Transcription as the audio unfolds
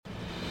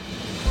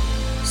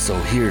So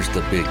here's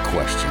the big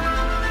question.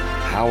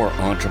 How are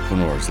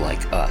entrepreneurs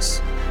like us,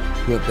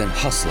 who have been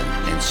hustling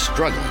and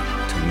struggling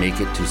to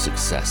make it to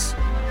success,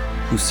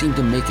 who seem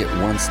to make it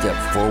one step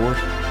forward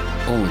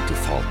only to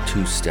fall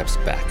two steps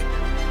back,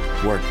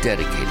 who are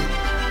dedicated,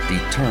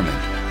 determined,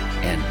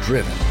 and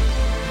driven?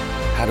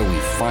 How do we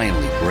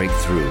finally break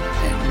through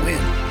and win?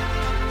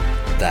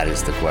 That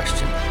is the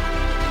question,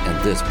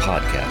 and this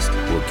podcast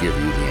will give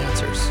you the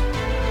answers.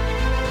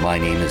 My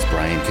name is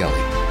Brian Kelly,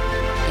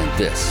 and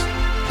this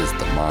is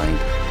the Mind,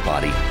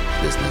 Body,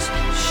 Business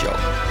Show.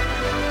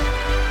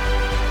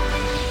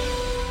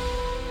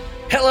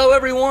 Hello,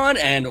 everyone,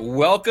 and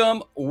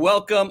welcome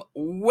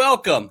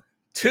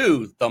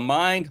to the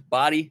Mind,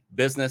 Body,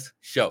 Business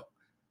Show.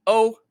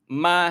 Oh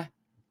my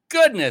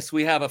goodness,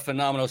 we have a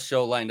phenomenal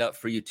show lined up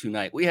for you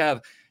tonight. We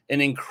have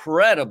an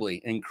incredibly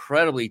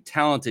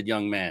talented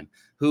young man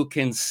who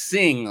can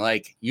sing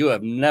like you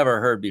have never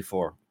heard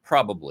before,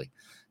 probably.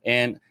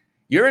 And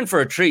you're in for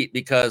a treat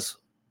because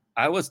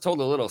I was told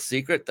a little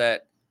secret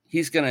that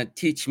he's going to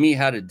teach me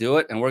how to do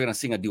it, and we're going to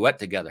sing a duet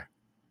together.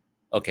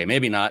 Okay,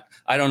 maybe not.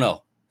 I don't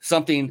know.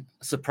 Something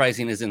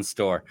surprising is in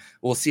store.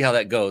 We'll see how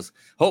that goes.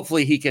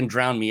 Hopefully he can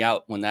drown me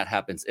out when that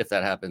happens, if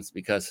that happens,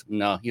 because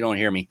no, you don't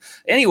hear me.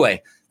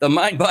 Anyway, the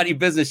Mind, Body,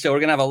 Business Show. We're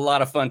going to have a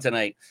lot of fun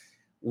tonight.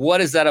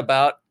 What is that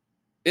about?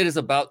 It is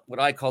about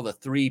what I call the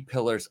 3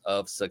 pillars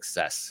of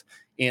success.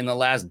 In the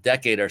last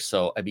decade or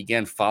so, I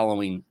began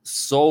following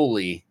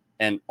solely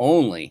and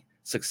only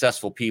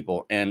successful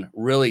people and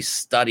really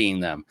studying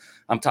them.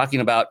 I'm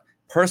talking about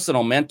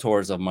personal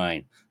mentors of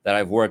mine that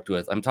I've worked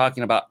with. I'm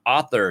talking about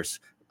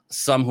authors,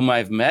 some whom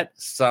I've met,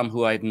 some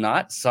who I've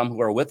not, some who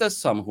are with us,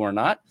 some who are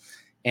not.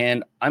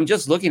 And I'm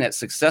just looking at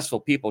successful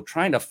people,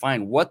 trying to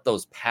find what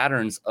those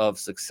patterns of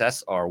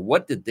success are.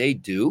 What did they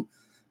do?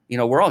 You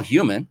know, we're all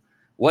human.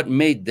 What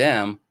made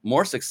them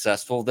more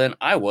successful than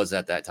I was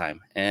at that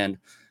time? And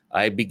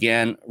I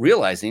began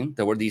realizing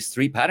there were these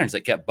 3 patterns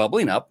that kept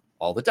bubbling up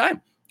all the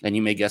time. And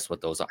you may guess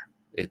what those are.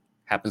 It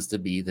happens to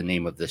be the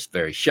name of this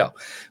very show.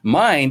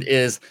 Mind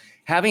is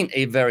having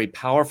a very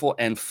powerful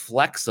and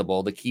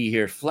flexible, the key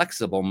here,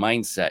 flexible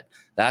mindset.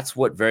 That's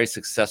what very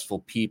successful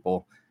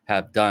people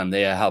have done.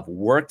 They have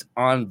worked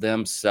on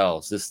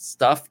themselves. This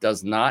stuff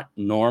does not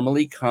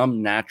normally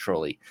come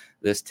naturally.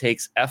 This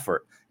takes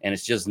effort. And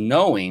it's just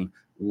knowing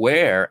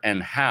where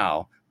and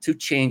how to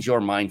change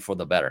your mind for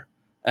the better.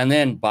 And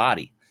then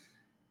body.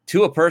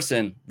 To a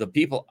person, the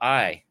people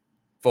I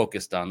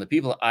focused on, the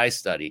people I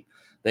studied,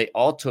 they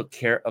all took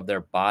care of their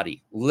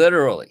body,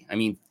 literally. I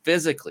mean,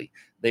 physically.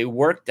 They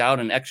worked out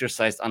and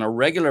exercised on a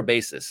regular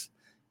basis,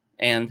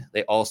 and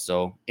they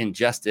also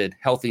ingested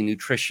healthy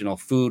nutritional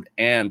food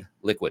and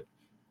liquid.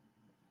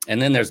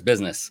 And then there's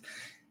business.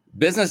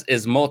 Business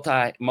is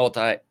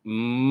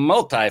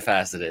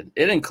multifaceted.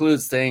 It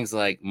includes things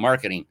like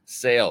marketing,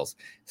 sales,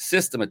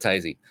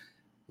 systematizing,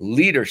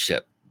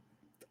 leadership.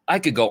 I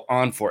could go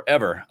on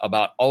forever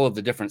about all of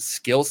the different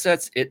skill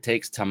sets it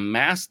takes to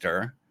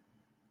master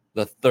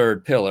the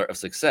 3rd pillar of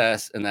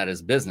success, and that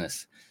is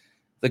business.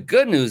 The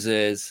good news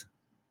is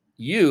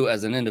you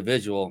as an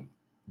individual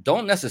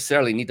don't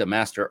necessarily need to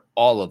master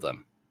all of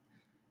them.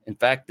 In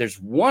fact, there's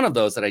one of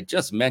those that I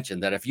just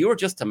mentioned that if you were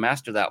just to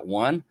master that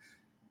one,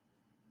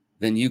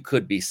 then you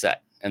could be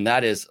set, and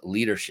that is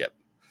leadership.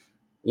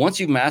 Once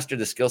you've mastered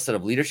the skill set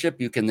of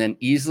leadership, you can then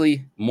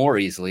more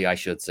easily, I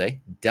should say,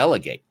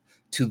 delegate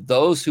to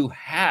those who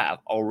have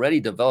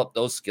already developed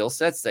those skill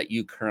sets that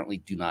you currently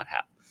do not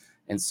have.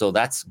 And so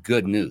that's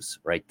good news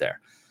right there.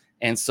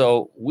 And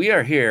so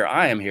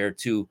I am here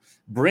to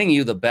bring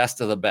you the best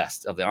of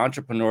the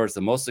entrepreneurs,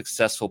 the most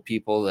successful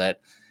people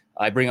that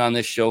I bring on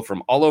this show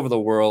from all over the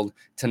world.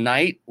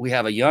 Tonight, we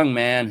have a young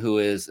man who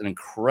is an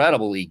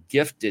incredibly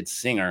gifted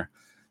singer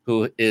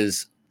who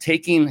is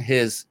taking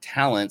his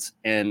talents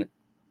and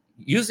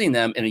using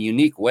them in a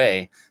unique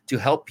way to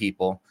help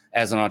people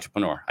as an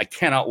entrepreneur. I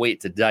cannot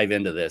wait to dive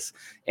into this.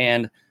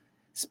 And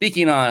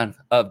speaking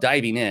of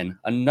diving in,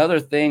 another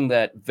thing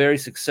that very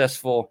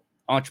successful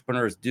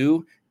entrepreneurs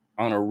do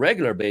on a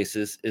regular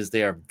basis is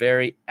they are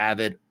very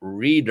avid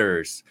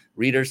readers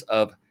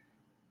of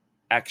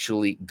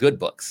actually good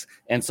books.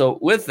 And so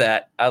with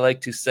that, I like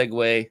to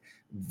segue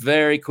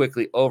very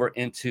quickly over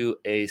into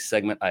a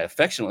segment I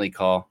affectionately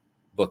call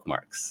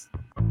Bookmarks.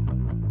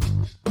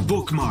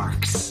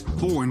 Bookmarks.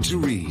 Born to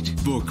read.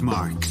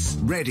 Bookmarks.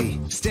 Ready,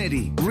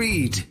 steady,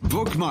 read.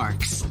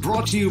 Bookmarks.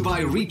 Brought to you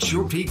by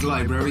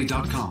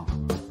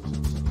reachyourpeaklibrary.com.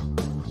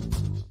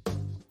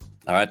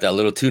 All right, that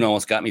little tune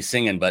almost got me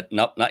singing, but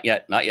nope, not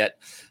yet.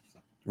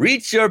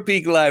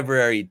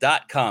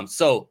 Reachyourpeaklibrary.com.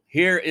 So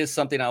here is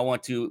something I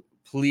want to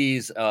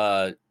please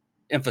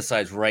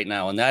emphasize right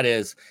now, and that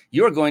is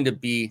you're going to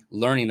be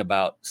learning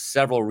about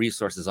several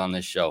resources on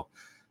this show.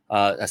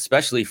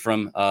 Especially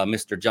from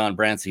Mr. John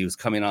Brancy, who's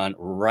coming on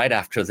right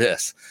after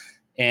this.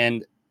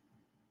 And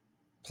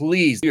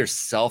please do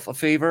yourself a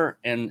favor,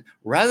 and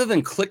rather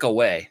than click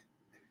away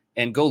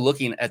and go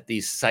looking at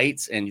these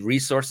sites and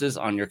resources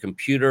on your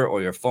computer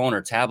or your phone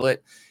or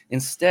tablet,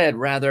 instead,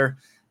 rather,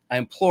 I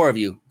implore of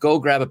you, go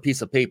grab a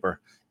piece of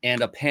paper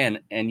and a pen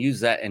and use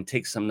that and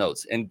take some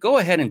notes. And go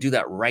ahead and do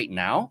that right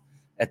now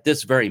at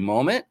this very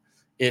moment.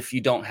 If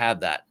you don't have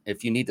that,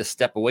 if you need to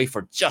step away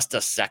for just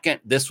a second,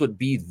 this would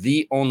be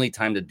the only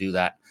time to do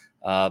that,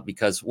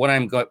 because what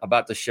I'm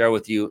about to share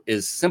with you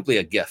is simply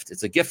a gift.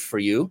 It's a gift for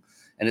you,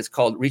 and it's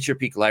called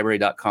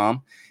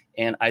reachyourpeaklibrary.com.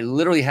 And I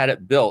literally had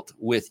it built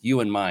with you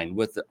in mind,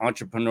 with the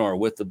entrepreneur,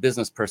 with the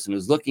business person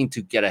who's looking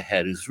to get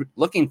ahead, who's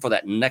looking for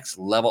that next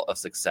level of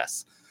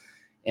success.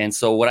 And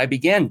so what I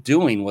began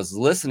doing was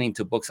listening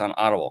to books on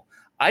Audible.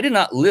 I did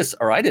not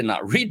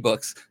read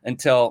books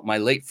until my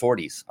late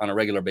 40s on a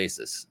regular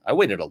basis. I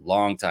waited a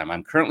long time.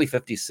 I'm currently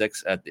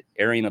 56 at the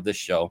airing of this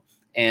show.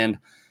 And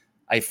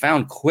I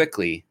found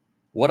quickly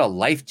what a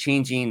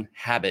life-changing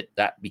habit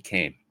that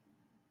became.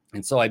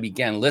 And so I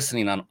began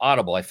listening on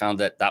Audible. I found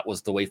that that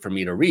was the way for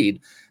me to read,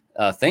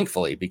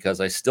 thankfully, because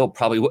I still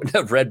probably wouldn't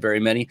have read very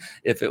many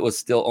if it was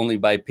still only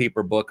by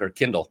paper book or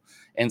Kindle.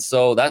 And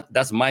so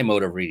that's my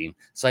mode of reading.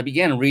 So I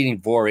began reading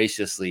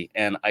voraciously,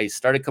 and I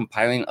started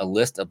compiling a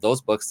list of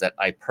those books that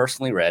I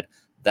personally read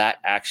that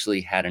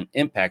actually had an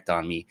impact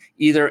on me,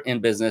 either in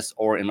business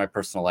or in my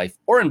personal life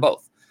or in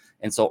both.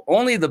 And so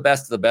only the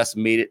best of the best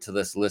made it to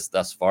this list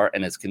thus far,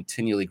 and it's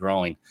continually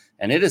growing.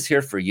 And it is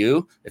here for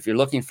you. If you're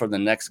looking for the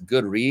next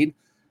good read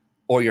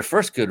or your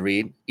first good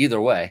read,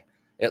 either way,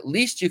 at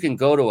least you can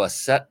go to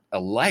a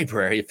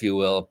library, if you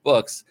will, of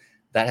books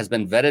that has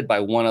been vetted by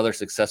one other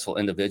successful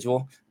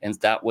individual. And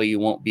that way you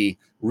won't be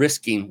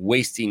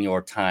wasting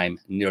your time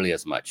nearly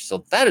as much.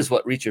 So that is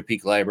what Reach Your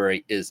Peak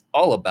Library is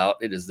all about.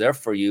 It is there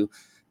for you.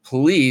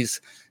 Please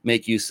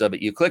make use of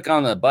it. You click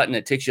on the button,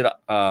 it takes you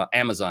to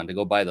Amazon to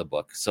go buy the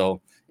book.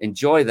 So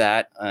enjoy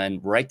that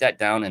and write that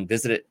down and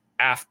visit it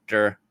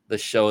after the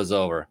show is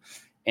over.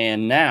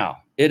 And now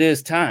it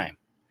is time.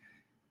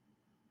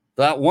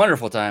 That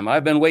wonderful time.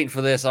 I've been waiting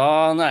for this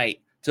all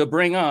night to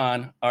bring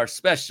on our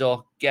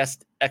special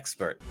guest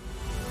expert.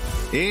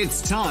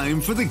 It's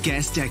time for the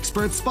Guest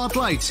Expert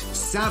Spotlight.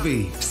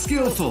 Savvy,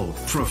 skillful,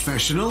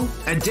 professional,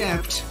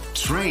 adept,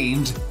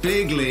 trained,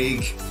 big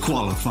league,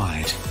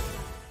 qualified.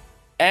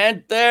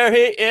 And there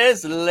he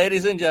is,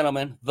 ladies and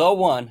gentlemen, the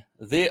one,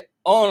 the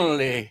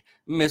only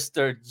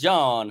Mr.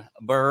 John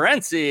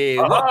Brancy.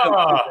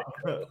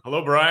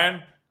 Hello,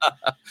 Brian.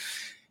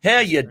 How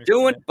you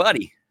doing,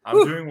 buddy?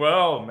 I'm doing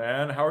well,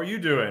 man. How are you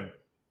doing?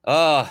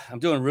 I'm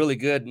doing really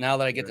good now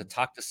that I get to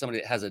talk to somebody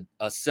that has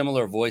a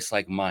similar voice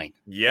like mine.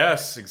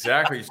 Yes,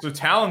 exactly. You're so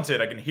talented.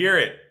 I can hear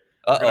it.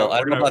 I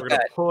don't know about we're that.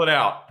 gonna pull it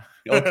out.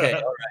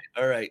 Okay,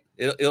 all right.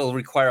 It'll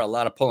require a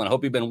lot of pulling. I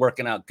hope you've been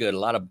working out good.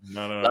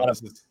 No.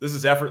 This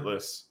is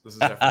effortless. This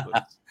is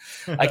effortless.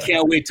 I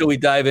can't wait till we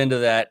dive into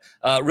that.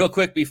 Real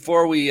quick,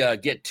 before we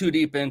get too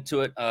deep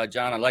into it,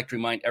 John, I'd like to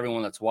remind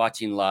everyone that's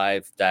watching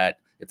live that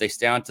if they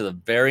stay on to the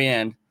very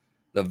end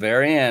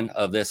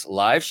of this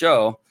live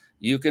show,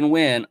 you can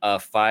win a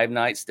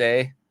 5-night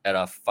stay at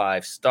a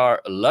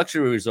 5-star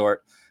luxury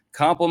resort.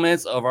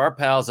 Compliments of our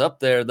pals up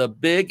there, the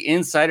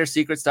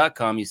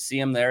biginsidersecrets.com. You see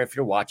them there if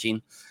you're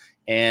watching.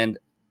 And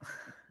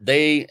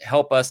they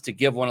help us to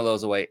give one of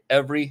those away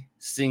every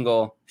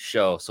single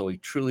show. So we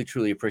truly,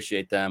 truly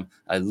appreciate them.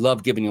 I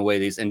love giving away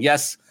these. And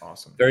yes,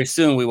 awesome. Very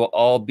soon we will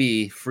all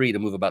be free to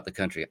move about the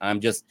country. I'm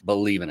just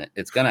believing it.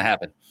 It's going to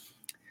happen.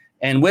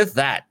 And with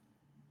that,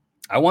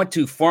 I want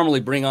to formally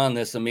bring on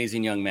this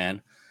amazing young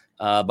man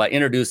by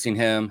introducing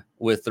him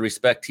with the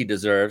respect he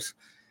deserves.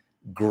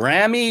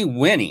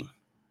 Grammy-winning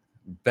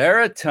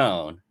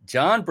baritone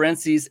John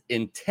Brancy's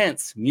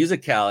intense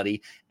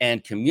musicality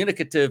and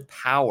communicative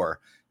power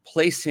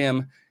place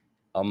him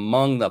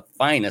among the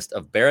finest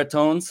of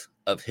baritones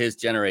of his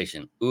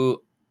generation.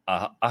 Ooh,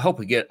 I hope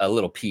we get a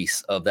little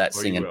piece of that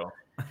singing.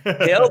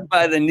 Hailed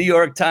by the New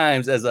York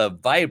Times as a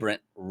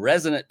vibrant,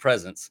 resonant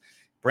presence,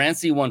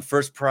 Brancy won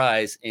first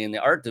prize in the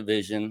art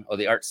division or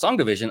the art song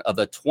division of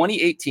the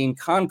 2018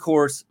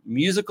 Concours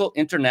Musical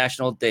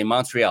International de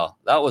Montreal.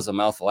 That was a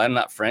mouthful. I'm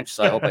not French,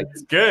 so I hope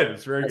it's good.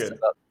 It's very good.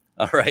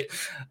 All right.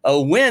 A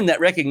win that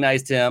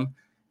recognized him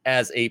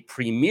as a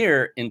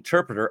premier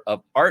interpreter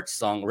of art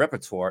song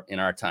repertoire in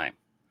our time.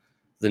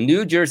 The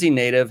New Jersey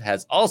native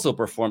has also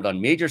performed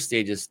on major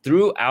stages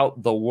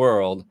throughout the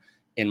world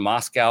in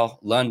Moscow,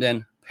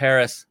 London,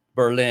 Paris,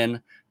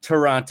 Berlin,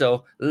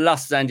 Toronto,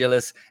 Los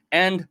Angeles,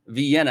 and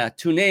Vienna,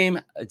 to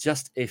name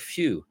just a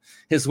few.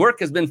 His work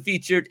has been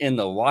featured in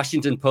the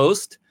Washington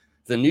Post,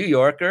 the New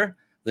Yorker,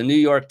 the New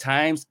York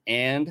Times,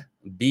 and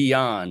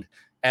beyond.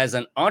 As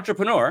an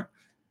entrepreneur,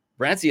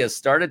 Brancy has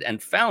started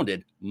and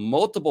founded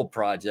multiple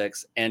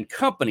projects and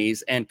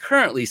companies and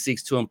currently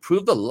seeks to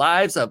improve the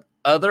lives of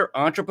other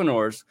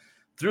entrepreneurs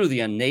through the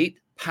innate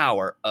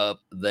power of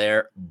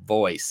their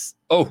voice.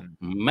 Oh,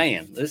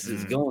 man, this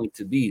is going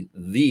to be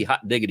the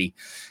hot diggity.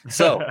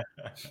 So,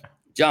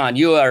 John,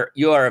 you are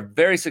a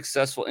very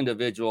successful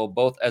individual,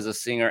 both as a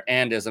singer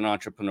and as an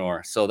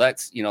entrepreneur. So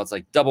that's, it's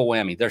like double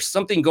whammy. There's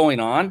something going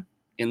on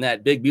in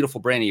that big,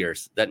 beautiful brain of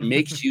yours that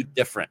makes you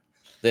different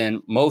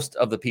than most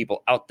of the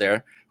people out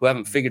there who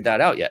haven't figured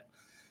that out yet.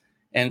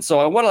 And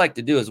so what I like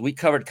to do is we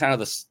covered kind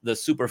of the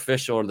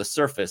superficial or the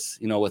surface,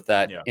 with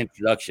that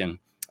introduction.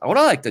 what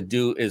I like to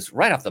do is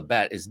right off the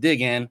bat is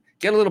dig in,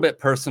 get a little bit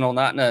personal,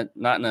 not in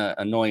a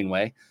annoying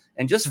way,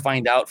 and just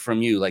find out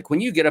from you. Like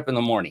when you get up in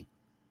the morning,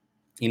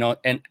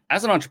 and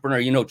as an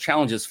entrepreneur,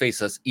 challenges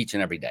face us each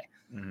and every day.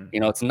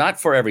 Mm-hmm. It's not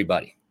for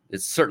everybody.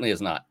 It certainly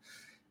is not.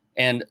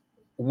 And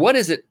what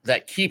is it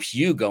that keeps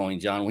you going,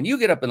 John? When you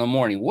get up in the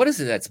morning, what is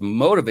it that's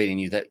motivating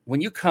you that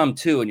when you come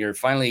to and you're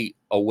finally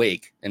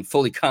awake and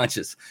fully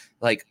conscious,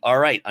 like, all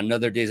right,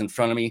 another day's in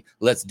front of me,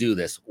 let's do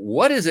this.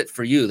 What is it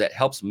for you that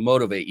helps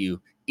motivate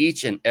you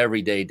each and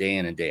every day, day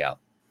in and day out?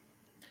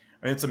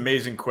 I mean, it's an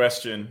amazing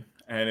question.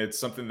 And it's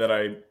something that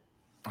I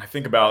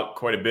think about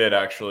quite a bit,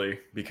 actually,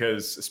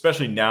 because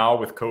especially now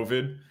with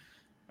COVID,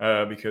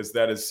 because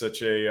that is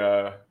such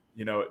a,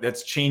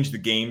 that's changed the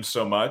game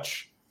so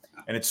much.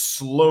 And it's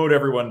slowed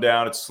everyone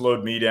down. It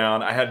slowed me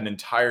down. I had an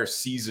entire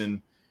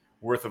season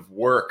worth of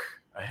work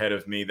ahead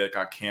of me that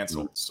got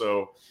canceled.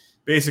 So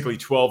basically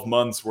 12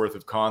 months worth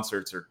of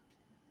concerts are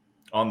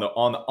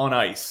on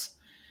ice.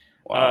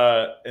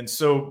 Wow. And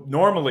so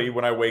normally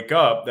when I wake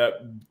up,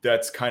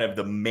 that's kind of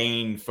the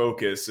main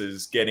focus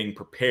is getting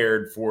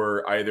prepared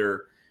for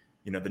either,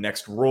 the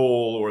next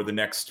role or the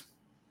next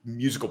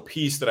musical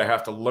piece that I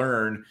have to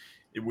learn,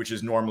 which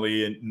is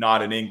normally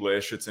not in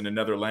English. It's in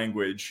another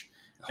language.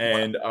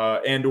 And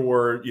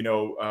or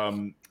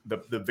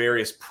the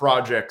various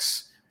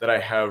projects that I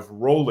have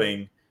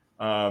rolling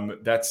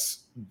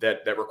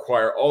that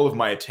require all of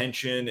my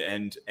attention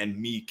and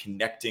me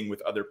connecting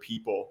with other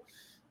people.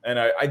 And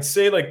I'd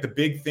say like the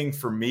big thing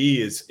for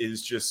me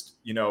is just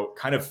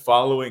kind of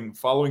following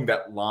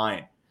that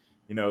line,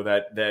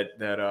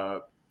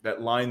 that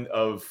line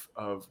of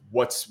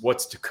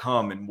what's to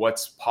come and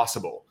what's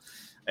possible.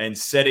 And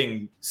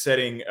setting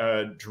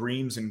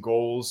dreams and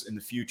goals in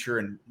the future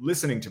and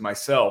listening to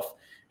myself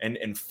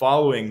and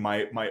following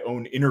my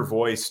own inner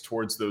voice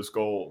towards those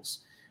goals.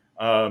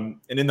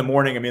 And in the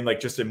morning, I mean, like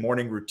just a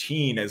morning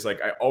routine is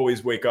like, I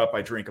always wake up,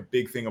 I drink a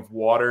big thing of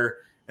water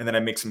and then I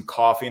make some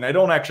coffee and I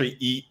don't actually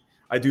eat.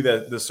 I do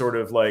the sort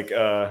of like,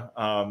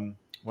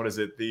 what is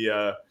it?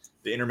 The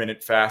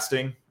intermittent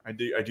fasting. I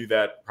do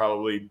that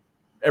probably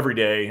every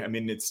day. I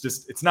mean,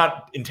 it's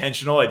not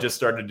intentional. I just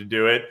started to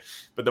do it,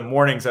 but the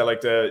mornings I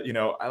like to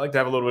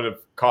have a little bit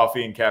of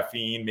coffee and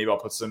caffeine. Maybe I'll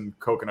put some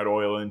coconut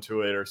oil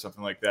into it or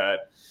something like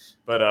that.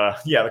 But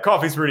yeah, the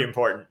coffee's pretty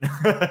important.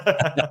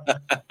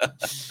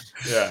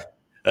 Yeah.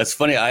 That's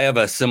funny. I have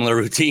a similar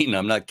routine.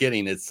 I'm not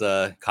kidding. It's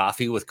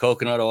coffee with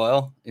coconut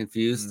oil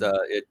infused.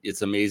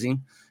 It's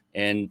amazing.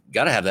 And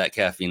got to have that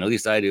caffeine. At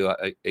least I do.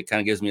 It kind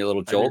of gives me a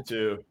little jolt. I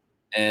do too.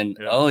 And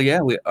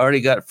we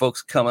already got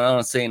folks coming on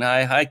and saying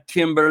hi. Hi,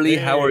 Kimberly.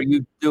 Hey. How are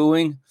you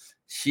doing?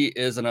 She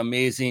is an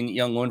amazing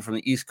young woman from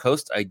the East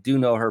Coast. I do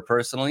know her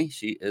personally.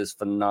 She is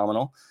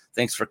phenomenal.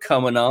 Thanks for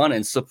coming on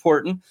and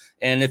supporting.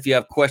 And if you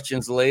have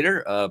questions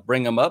later,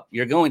 bring them up.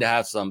 You're going to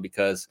have some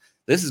because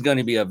this is going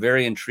to be a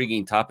very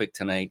intriguing topic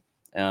tonight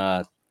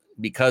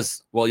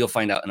because, well, you'll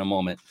find out in a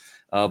moment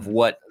of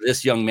what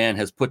this young man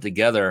has put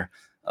together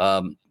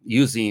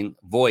using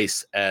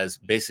voice as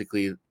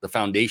basically the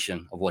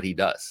foundation of what he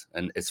does.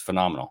 And it's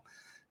phenomenal.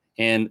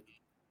 And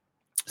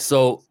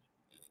so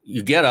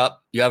you get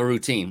up, you have a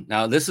routine.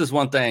 Now, this is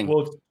one thing.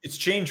 Well, it's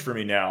changed for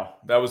me now.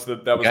 That was the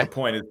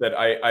point is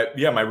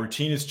that my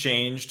routine has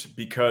changed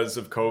because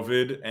of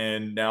COVID.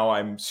 And now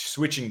I'm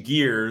switching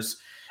gears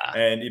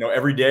and,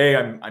 every day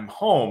I'm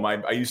home.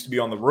 I used to be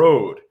on the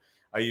road.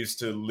 I used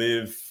to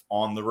live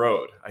on the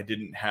road. I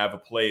didn't have a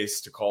place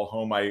to call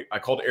home. I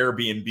called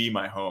Airbnb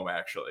my home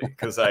actually,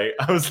 because I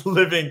was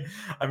living,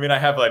 I mean, I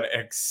have an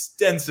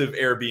extensive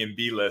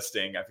Airbnb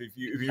listing. If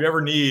you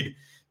ever need,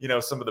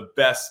 some of the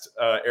best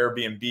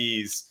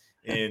Airbnbs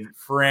in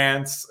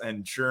France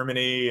and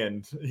Germany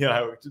and,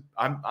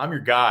 I'm your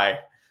guy.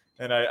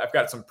 And I've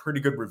got some pretty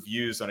good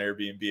reviews on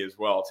Airbnb as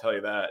well. I'll tell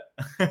you that.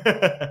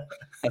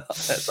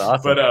 That's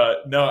awesome.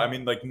 But no, I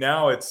mean, like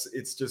now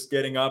it's just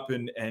getting up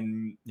and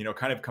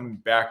kind of coming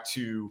back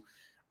to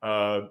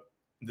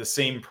the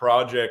same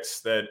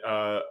projects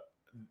that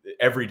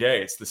every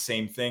day it's the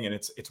same thing, and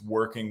it's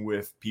working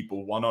with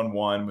people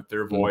one-on-one with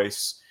their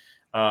voice,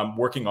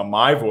 working on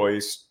my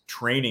voice,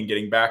 training,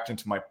 getting back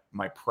into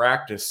my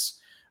practice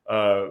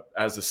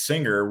as a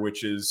singer,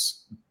 which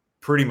is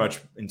pretty much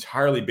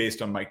entirely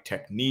based on my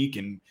technique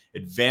and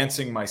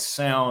advancing my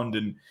sound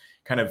and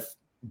kind of,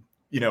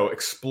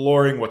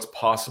 exploring what's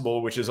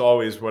possible, which is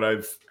always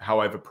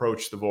how I've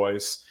approached the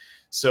voice.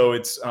 So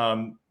it's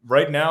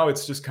right now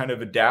it's just kind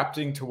of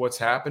adapting to what's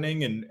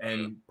happening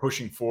and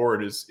pushing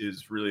forward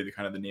is really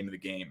the name of the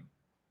game.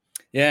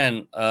 Yeah.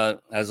 And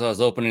as I was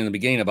opening in the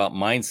beginning about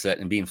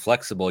mindset and being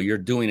flexible, you're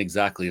doing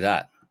exactly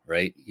that,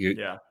 right? You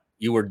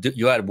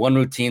had one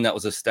routine that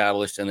was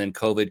established, and then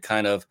COVID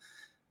kind of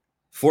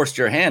forced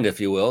your hand, if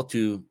you will,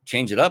 to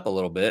change it up a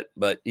little bit,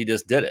 but you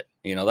just did it.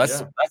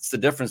 That's the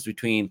difference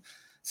between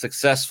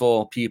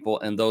successful people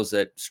and those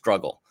that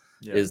struggle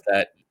is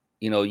that,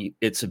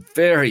 it's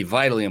very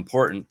vitally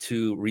important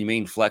to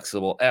remain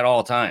flexible at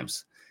all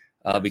times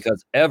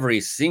because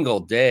every single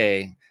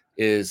day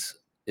is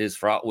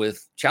fraught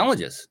with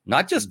challenges,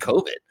 not just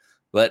COVID,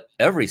 but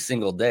every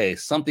single day,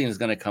 something is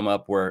going to come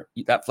up where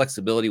that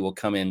flexibility will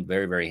come in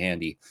very, very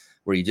handy,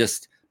 where you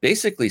just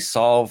basically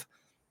solve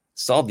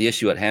the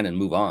issue at hand and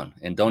move on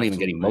and don't even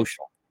get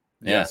emotional.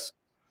 Yeah. Yes.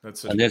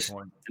 That's such a good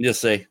point. And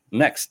just say,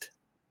 next,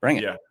 bring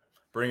it. Yeah.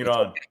 Bring it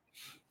on. Okay.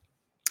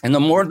 And the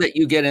more that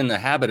you get in the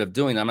habit of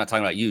doing, I'm not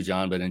talking about you,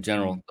 John, but in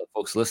general, the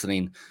folks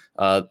listening,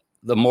 the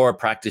more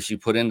practice you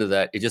put into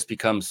that,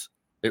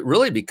 it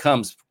really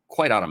becomes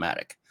quite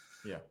automatic.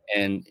 Yeah.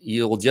 And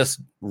you'll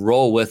just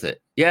roll with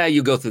it. Yeah,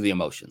 you go through the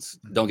emotions.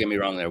 Don't get me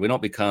wrong there. We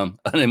don't become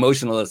an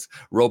emotionless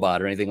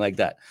robot or anything like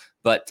that.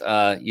 But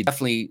you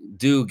definitely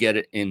do get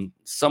it in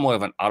somewhat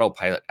of an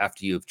autopilot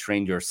after you've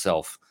trained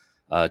yourself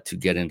to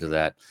get into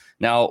that.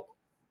 Now,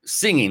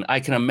 singing,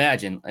 I can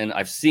imagine, and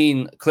I've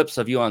seen clips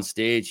of you on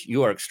stage.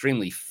 You are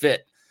extremely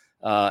fit.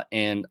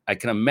 And I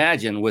can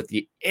imagine with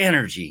the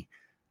energy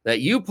that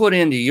you put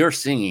into your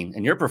singing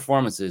and your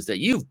performances that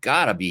you've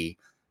got to be,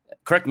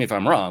 correct me if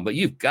I'm wrong, but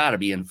you've got to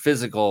be in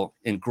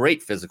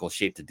great physical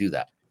shape to do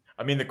that.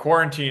 I mean, the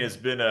quarantine has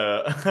been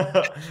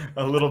a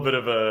little bit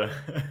of a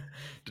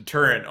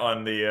deterrent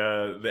on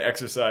the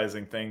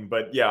exercising thing,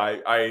 but yeah,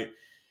 I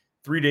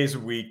 3 days a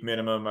week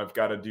minimum, I've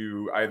got to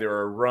do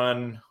either a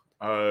run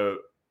or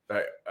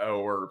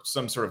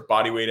some sort of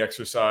body weight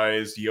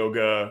exercise,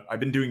 yoga. I've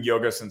been doing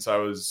yoga since I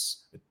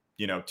was,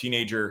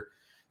 teenager.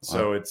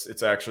 So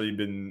it's actually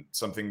been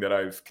something that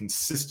I've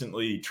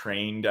consistently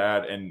trained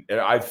at. And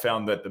I've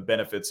found that the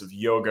benefits of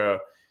yoga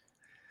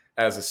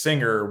as a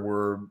singer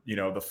were,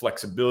 the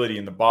flexibility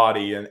in the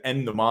body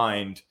and the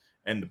mind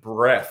and the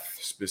breath,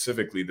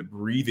 specifically the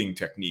breathing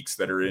techniques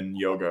that are in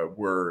yoga,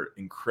 were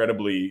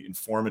incredibly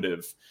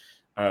informative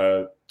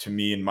to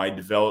me in my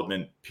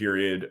development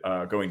period,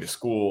 going to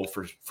school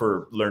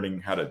for learning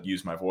how to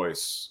use my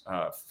voice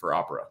for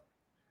opera.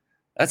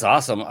 That's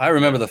awesome. I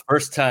remember the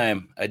first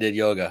time I did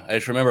yoga. I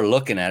just remember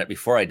looking at it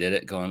before I did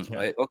it going,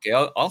 okay,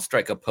 I'll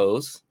strike a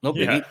pose. No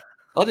biggie. Yeah.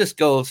 I'll just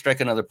go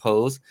strike another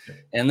pose.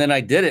 And then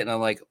I did it. And I'm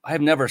like,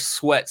 I've never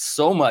sweat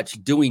so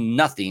much doing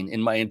nothing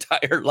in my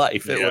entire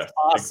life. It was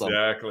awesome.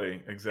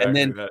 Exactly. And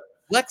then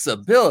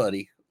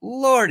flexibility,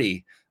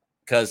 Lordy.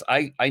 Because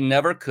I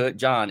never could,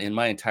 John, in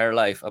my entire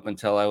life up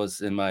until I was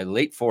in my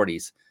late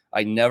 40s,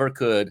 I never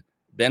could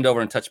bend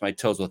over and touch my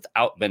toes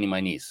without bending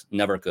my knees.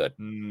 Never could.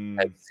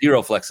 I had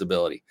zero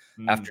flexibility.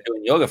 After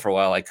doing yoga for a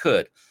while, I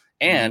could.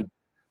 And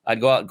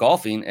I'd go out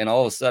golfing, and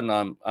all of a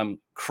sudden I'm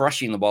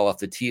crushing the ball off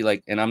the tee,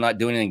 and I'm not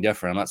doing anything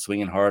different. I'm not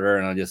swinging harder,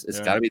 and it's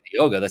got to be the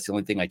yoga. That's the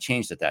only thing I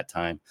changed at that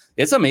time.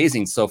 It's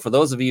amazing. So for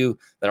those of you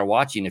that are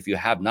watching, if you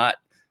have not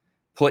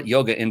put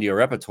yoga into your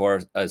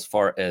repertoire as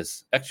far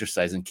as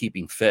exercise and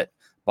keeping fit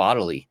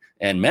bodily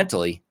and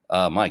mentally,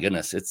 my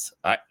goodness,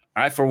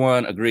 I for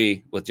one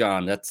agree with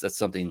John. That's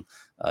something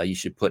you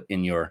should put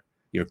in your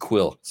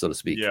quill, so to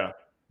speak. Yeah.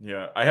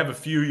 I have a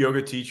few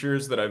yoga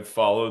teachers that I've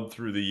followed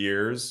through the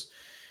years,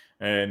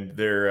 and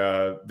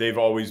they've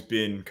always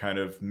been kind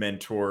of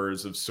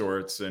mentors of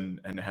sorts,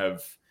 and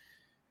have,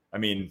 I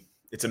mean,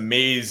 it's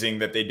amazing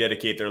that they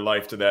dedicate their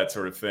life to that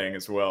sort of thing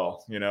as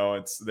well.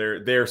 It's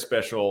they're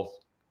special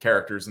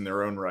characters in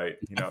their own right,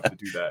 to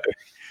do that.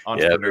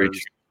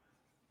 Entrepreneurs.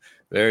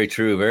 Very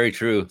true. Very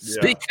true.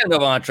 Yeah. Speaking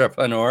of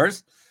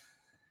entrepreneurs,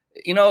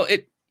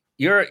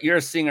 you're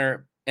a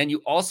singer, and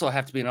you also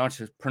have to be an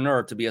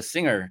entrepreneur to be a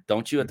singer,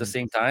 don't you? At the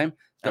same time,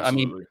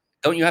 Absolutely. I mean,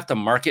 don't you have to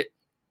market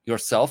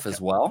yourself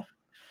as well?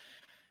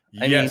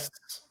 Yes,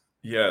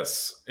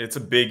 it's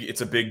a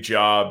big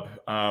job.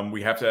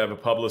 We have to have a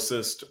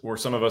publicist, or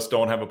some of us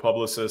don't have a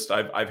publicist.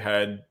 I've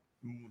had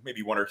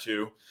maybe one or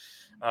two,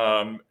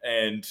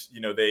 and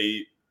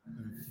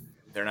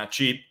they're not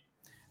cheap.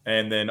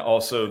 And then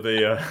also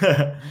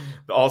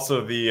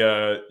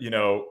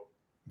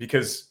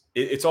because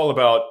it's all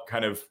about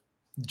kind of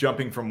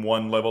jumping from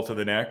one level to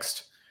the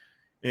next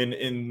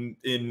in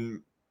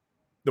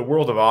the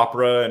world of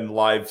opera and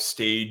live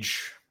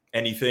stage,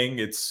 anything.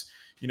 It's,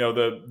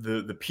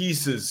 the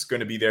piece is going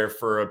to be there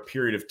for a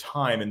period of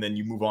time, and then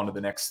you move on to the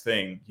next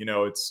thing.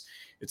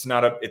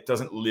 It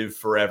doesn't live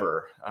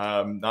forever.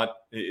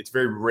 It's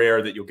very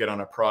rare that you'll get on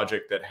a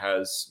project that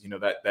has,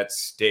 that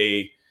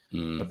stay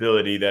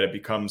ability, that it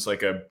becomes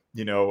like a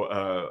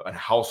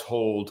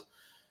household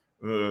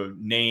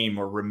name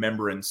or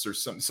remembrance or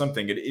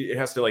something. It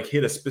has to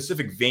hit a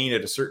specific vein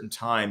at a certain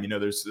time.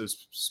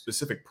 There's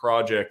specific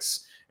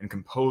projects and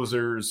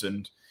composers,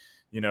 and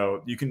you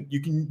know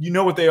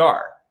what they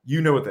are.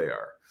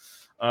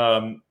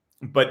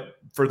 But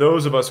for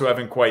those of us who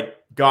haven't quite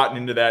gotten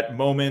into that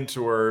moment,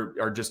 or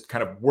are just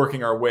kind of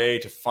working our way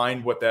to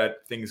find what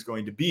that thing is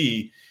going to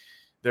be,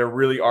 there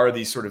really are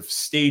these sort of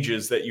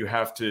stages that you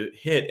have to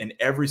hit. And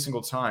every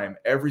single time,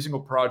 every single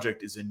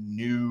project is a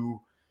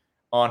new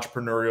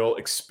entrepreneurial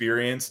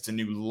experience. It's a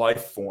new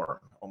life form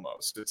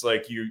almost. It's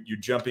like you're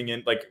jumping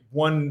in. Like,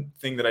 one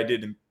thing that I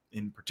did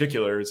in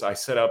particular is I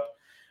set up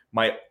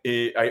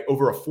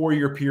over a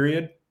 4-year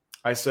period,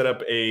 I set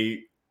up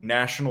a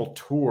national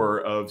tour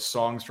of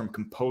songs from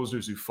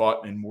composers who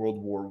fought in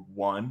World War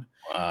I.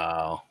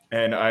 Wow.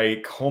 And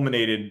I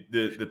culminated,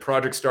 the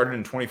project started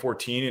in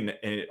 2014 and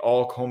it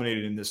all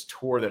culminated in this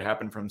tour that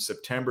happened from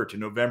September to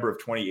November of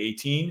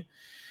 2018.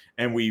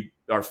 And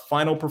our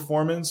final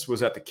performance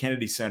was at the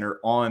Kennedy Center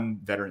on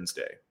Veterans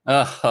Day.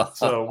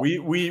 So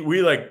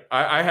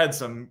I had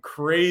some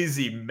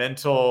crazy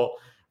mental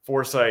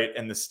foresight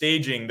and the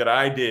staging that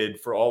I did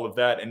for all of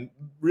that. And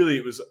really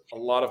it was a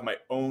lot of my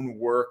own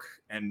work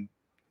and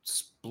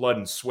blood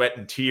and sweat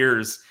and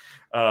tears,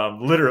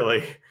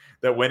 literally,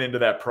 that went into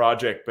that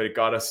project, but it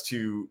got us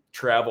to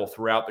travel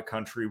throughout the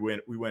country.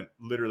 We went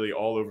literally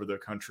all over the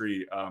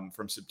country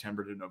from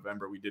September to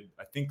November. We did,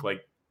 I think,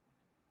 like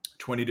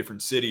 20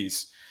 different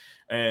cities,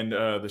 and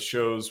the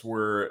shows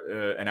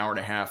were an hour and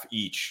a half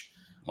each.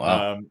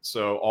 Wow.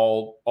 So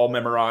all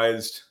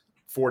memorized,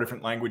 4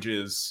 different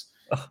languages,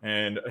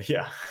 and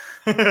yeah.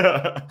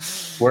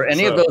 Were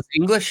any of those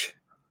English?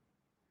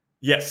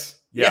 Yes.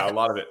 Yeah, a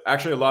lot of it.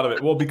 Actually, a lot of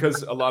it. Well,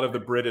 because a lot of the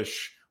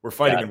British were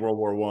fighting in World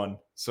War I.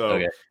 So.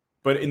 Okay.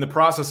 But in the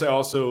process, I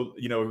also,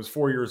 it was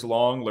 4 years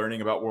long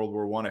learning about World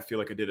War I. I feel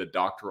like I did a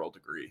doctoral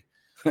degree.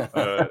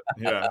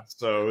 Yeah.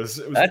 So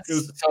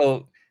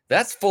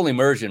that's full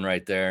immersion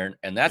right there.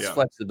 And that's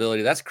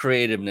flexibility. That's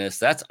creativeness.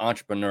 That's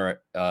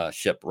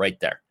entrepreneurship right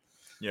there.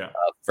 Yeah.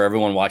 For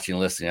everyone watching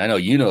and listening. I know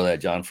you know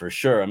that, John, for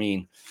sure. I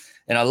mean,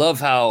 and I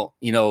love how,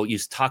 you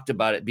talked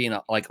about it being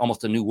like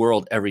almost a new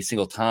world every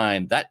single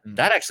time. That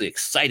actually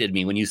excited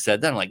me when you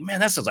said that. I'm like, man,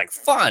 that sounds like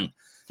fun.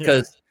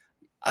 Because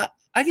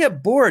I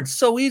get bored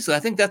so easily. I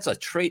think that's a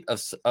trait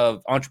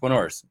of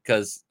entrepreneurs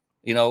because,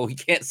 we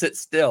can't sit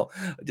still.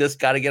 Just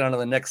got to get on to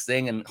the next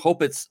thing and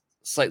hope it's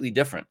slightly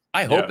different.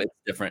 I hope it's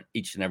different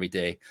each and every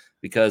day,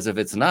 because if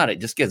it's not, it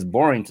just gets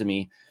boring to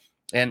me.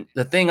 And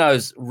the thing I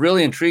was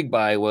really intrigued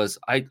by was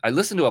I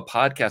listened to a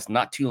podcast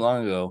not too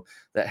long ago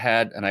that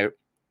had, and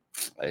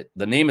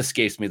the name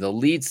escapes me, the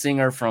lead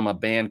singer from a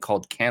band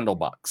called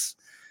Candlebox.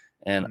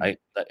 And I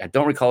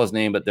don't recall his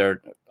name, but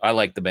I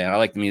like the band. I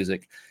like the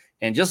music.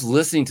 And just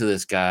listening to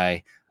this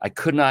guy, I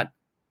could not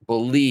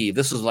believe,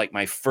 this was like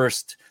my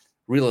first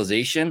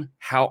realization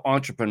how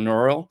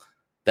entrepreneurial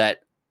that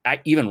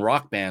even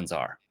rock bands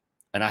are.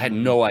 And I had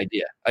no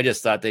idea. I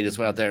just thought they just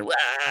went out there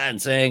and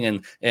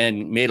sang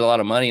and made a lot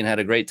of money and had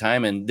a great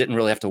time and didn't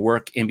really have to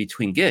work in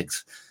between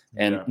gigs.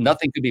 And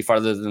nothing could be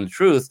farther than the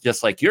truth,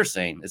 just like you're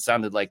saying. It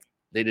sounded like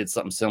they did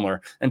something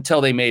similar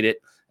until they made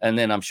it. And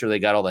then I'm sure they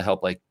got all the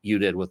help like you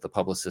did with the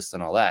publicist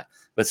and all that.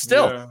 But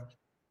still,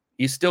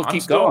 you still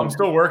keep going. I'm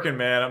still working,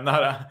 man.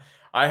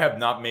 I have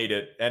not made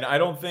it. And I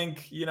don't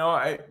think,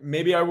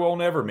 maybe I will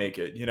never make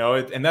it,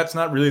 and that's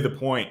not really the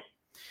point.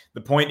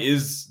 The point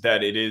is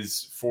that it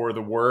is for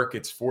the work.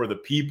 It's for the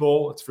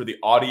people. It's for the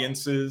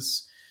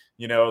audiences.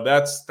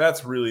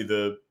 That's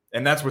really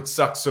and that's what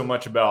sucks so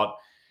much about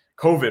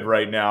COVID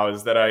right now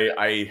is that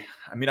I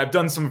mean, I've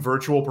done some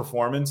virtual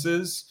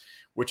performances,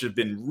 which have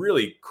been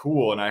really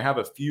cool. And I have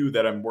a few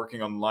that I'm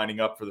working on lining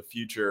up for the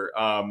future.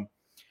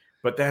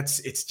 But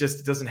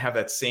it doesn't have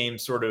that same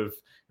sort of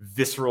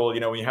visceral,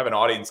 when you have an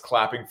audience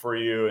clapping for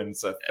you and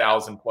it's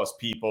 1,000+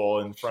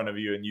 people in front of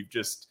you and you've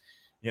just,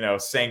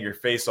 sang your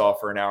face off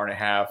for an hour and a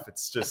half.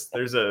 It's just,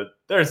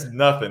 there's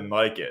nothing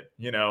like it,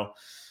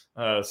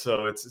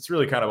 so it's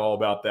really kind of all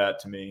about that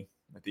to me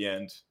at the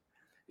end.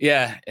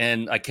 Yeah.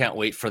 And I can't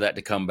wait for that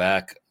to come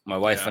back. My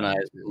wife and I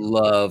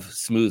love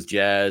smooth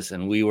jazz,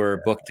 and we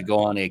were booked to go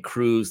on a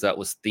cruise that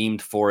was themed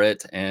for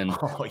it. And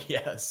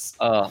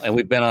and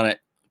we've been on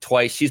it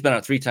twice. She's been on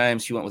it 3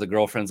 times. She went with her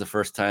girlfriends the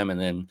first time, and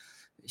then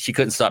she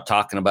couldn't stop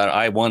talking about it.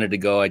 I wanted to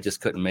go. I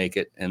just couldn't make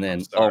it. And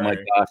then, oh my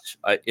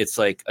gosh, it's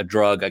like a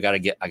drug. I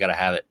gotta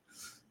have it.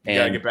 And, you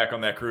gotta get back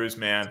on that cruise,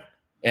 man.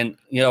 And,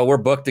 we're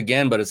booked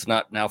again, but it's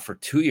not now for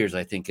 2 years.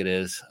 I think it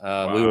is.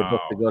 We were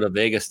booked to go to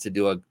Vegas to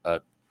do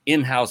a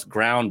in-house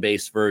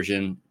ground-based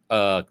version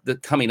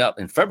coming up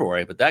in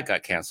February, but that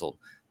got canceled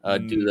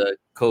due to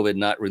COVID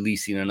not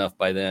releasing enough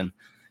by then.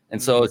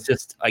 And so it's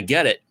just, I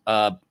get it.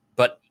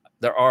 But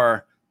there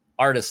are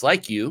artists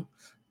like you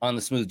on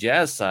the smooth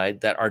jazz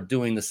side that are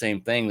doing the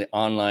same thing, the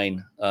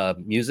online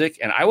music.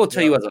 And I will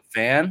tell you as a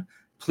fan,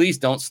 please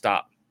don't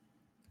stop.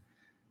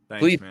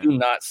 Please do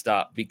not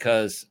stop,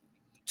 because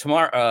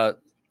tomorrow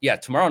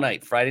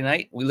night, Friday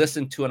night, we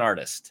listen to an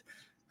artist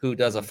who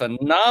does a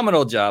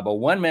phenomenal job, a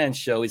one-man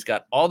show. He's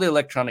got all the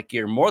electronic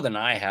gear, more than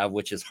I have,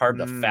 which is hard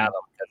to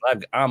fathom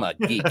because I'm a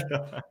geek.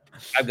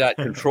 I've got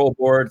control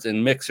boards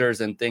and mixers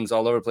and things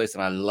all over the place,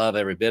 and I love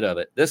every bit of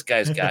it. This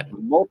guy's got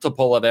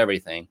multiple of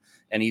everything,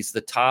 and he's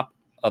the top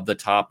of the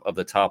top of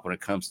the top when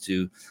it comes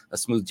to a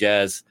smooth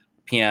jazz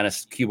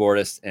pianist,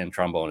 keyboardist, and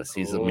trombonist.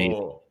 He's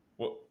amazing.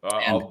 Well,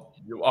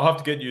 I'll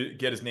have to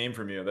get his name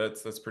from you.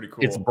 That's pretty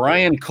cool. It's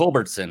Brian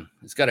Culbertson.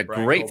 He's got a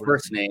great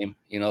first name.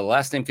 The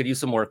last name could use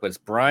some work, but it's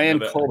Brian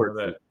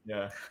Culbertson.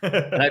 Yeah.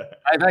 And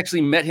I've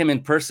actually met him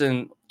in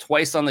person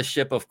twice on the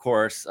ship, of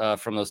course,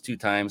 from those 2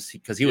 times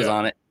because he was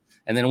on it.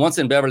 And then once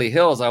in Beverly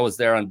Hills, I was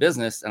there on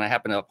business, and I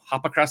happened to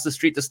hop across the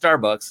street to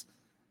Starbucks.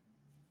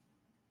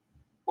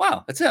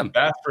 Wow, that's him.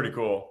 That's pretty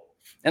cool.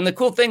 And the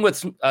cool thing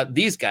with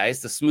these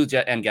guys, the smooth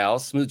jazz and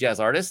gals, smooth jazz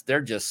artists,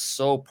 they're just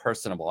so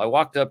personable. I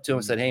walked up to him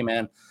and said, "Hey,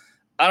 man,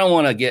 I don't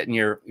want to get in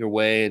your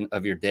way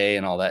of your day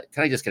and all that.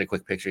 Can I just get a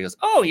quick picture?" He goes,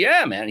 "Oh,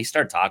 yeah, man." He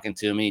started talking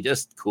to me,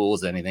 just cool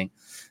as anything.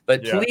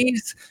 But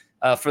please,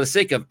 for the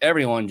sake of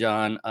everyone,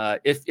 John,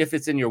 if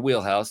it's in your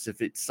wheelhouse,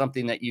 if it's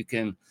something that you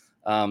can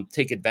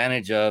take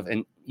advantage of,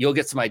 and you'll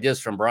get some ideas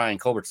from Brian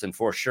Culbertson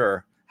for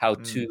sure, how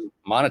to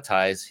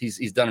monetize.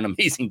 He's done an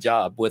amazing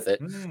job with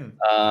it.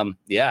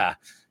 Yeah.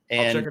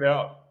 And I'll check it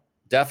out.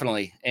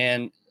 Definitely.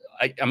 And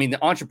I mean, the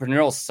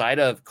entrepreneurial side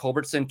of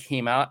Culbertson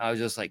came out. I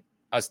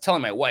was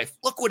telling my wife,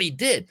 look what he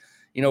did.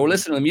 We're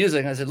listening to the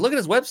music. And I said, look at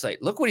his website.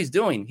 Look what he's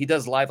doing. He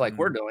does live like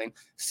we're doing,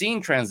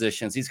 scene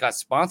transitions. He's got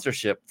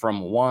sponsorship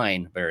from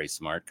wine. Very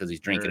smart, because he's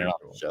drinking it on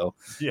the show.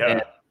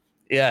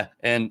 Yeah.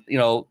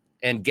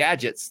 And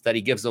gadgets that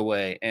he gives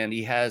away. And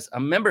he has a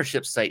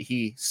membership site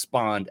he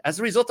spawned as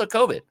a result of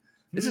COVID.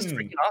 This is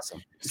freaking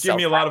awesome. It's giving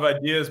me a lot of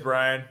ideas,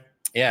 Brian.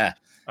 Yeah.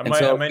 I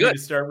might need to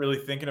start really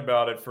thinking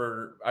about it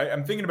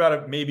I'm thinking about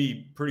it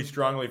maybe pretty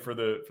strongly for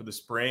the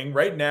spring.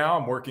 Right now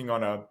I'm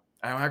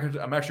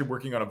actually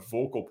working on a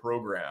vocal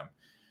program.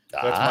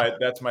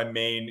 That's my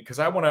main, because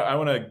I want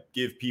to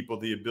give people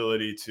the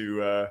ability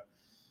to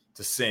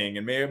sing,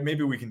 and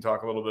maybe we can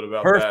talk a little bit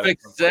about that.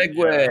 Perfect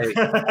segue.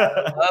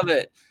 I love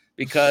it,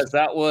 because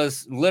that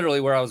was literally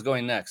where I was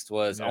going next.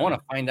 I want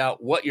to find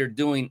out what you're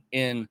doing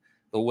in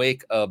the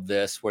wake of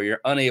this, where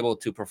you're unable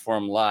to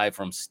perform live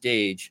from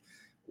stage.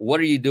 What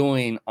are you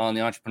doing on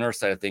the entrepreneur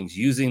side of things,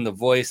 using the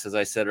voice, as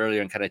I said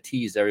earlier, and kind of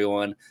teased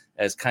everyone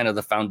as kind of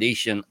the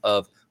foundation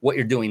of what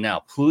you're doing now?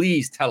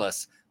 Please tell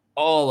us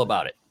all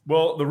about it.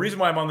 Well, the reason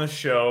why I'm on this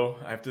show,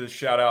 I have to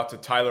shout out to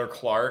Tyler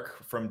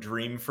Clark from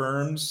Dream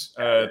Firms.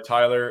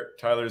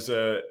 Tyler's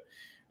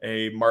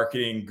a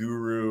marketing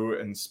guru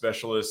and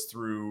specialist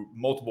through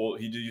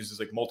he uses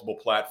like multiple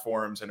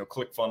platforms. I know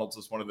ClickFunnels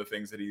is one of the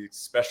things that he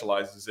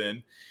specializes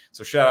in.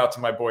 So shout out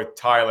to my boy,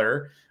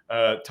 Tyler.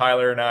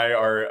 Tyler and I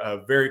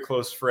are very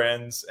close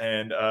friends,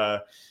 and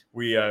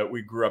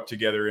we grew up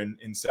together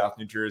in South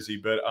New Jersey.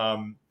 But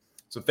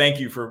so thank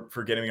you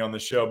for getting me on the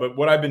show. But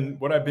what I've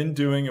been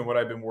doing and what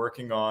I've been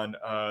working on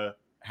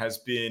has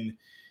been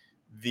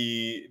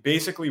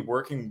basically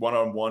working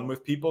one-on-one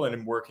with people, and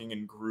then working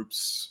in group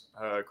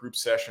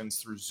sessions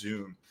through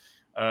Zoom.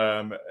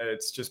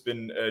 It's just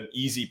been an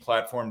easy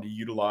platform to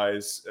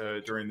utilize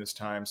during this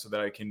time, so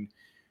that I can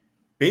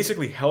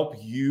basically help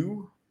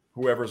you,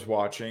 whoever's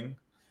watching,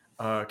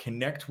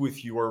 connect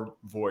with your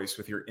voice,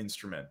 with your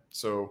instrument.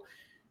 So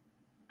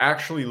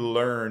actually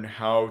learn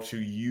how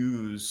to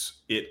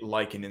use it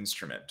like an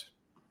instrument.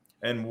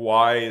 And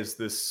why is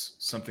this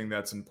something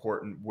that's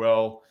important?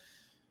 Well,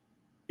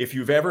 if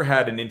you've ever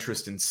had an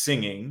interest in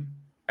singing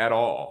at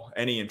all,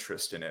 any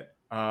interest in it,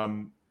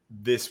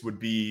 this would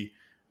be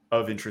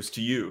of interest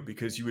to you,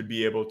 because you would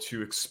be able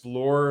to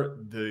explore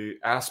the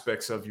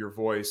aspects of your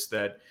voice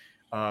that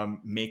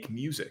make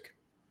music.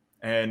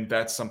 And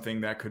that's something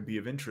that could be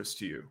of interest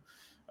to you.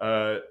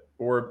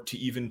 Or to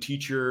even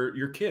teach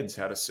your kids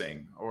how to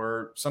sing,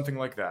 or something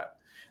like that.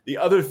 The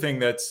other thing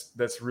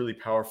that's really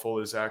powerful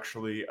is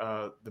actually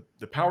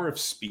the power of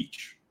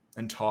speech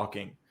and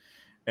talking,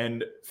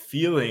 and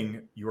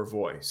feeling your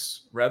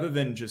voice, rather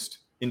than just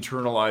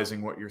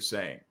internalizing what you're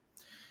saying,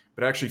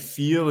 but actually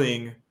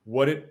feeling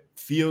what it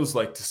feels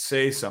like to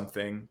say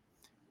something,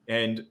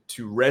 and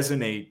to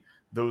resonate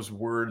those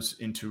words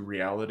into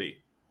reality.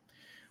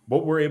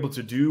 What we're able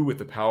to do with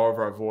the power of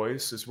our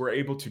voice is we're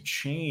able to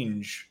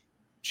change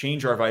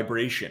our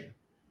vibration,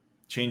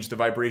 change the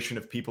vibration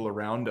of people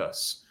around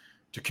us,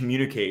 to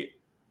communicate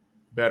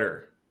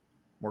better,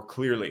 more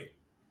clearly.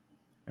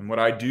 And what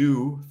I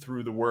do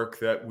through the work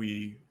that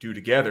we do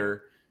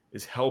together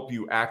is help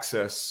you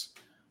access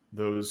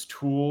those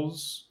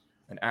tools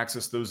and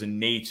access those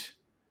innate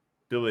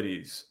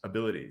abilities.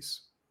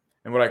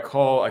 And what I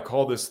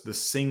call this the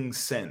sing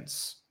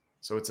sense.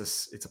 So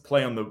it's a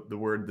play on the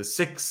word, the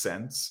sixth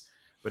sense,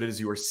 but it is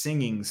your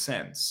singing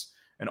sense.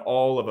 And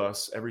all of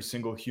us, every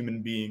single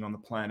human being on the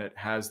planet,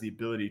 has the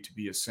ability to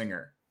be a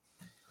singer.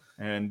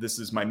 And this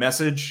is my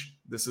message.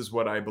 This is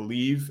what I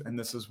believe. And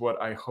this is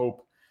what I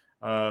hope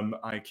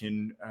I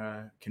can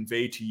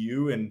convey to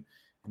you. And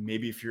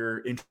maybe if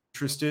you're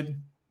interested,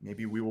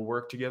 maybe we will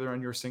work together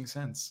on your sing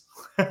sense.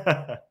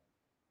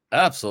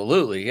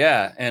 Absolutely.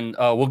 Yeah. And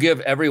we'll give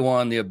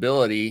everyone the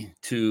ability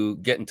to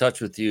get in touch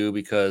with you,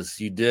 because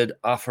you did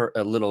offer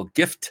a little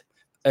gift.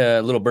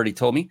 Little birdie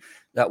told me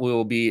that we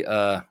will be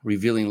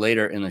revealing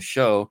later in the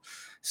show.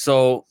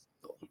 So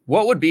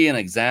what would be an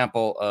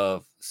example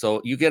of,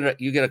 so you get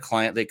a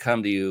client, they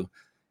come to you.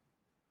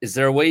 Is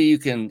there a way you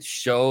can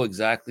show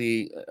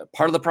exactly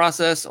part of the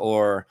process,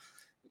 or,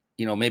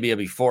 maybe a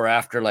before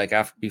after, like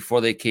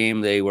before they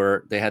came, they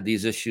had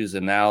these issues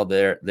and now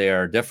they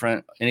are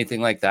different,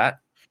 anything like that?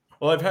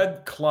 Well, I've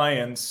had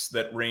clients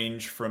that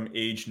range from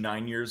age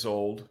 9 years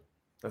old.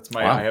 That's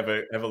Wow. I have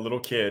a little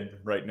kid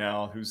right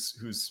now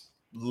who's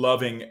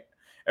loving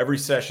every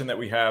session that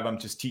we have. I'm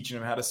just teaching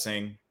him how to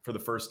sing for the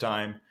first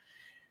time.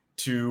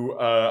 To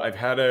I've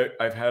had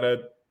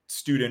a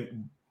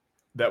student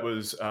that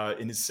was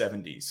in his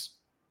 70s.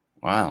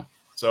 Wow.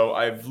 So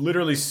I've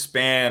literally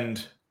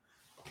spanned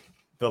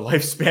the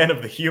lifespan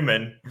of the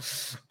human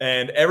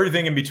and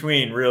everything in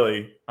between,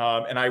 really.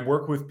 And I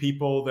work with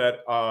people that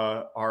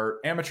are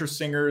amateur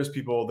singers,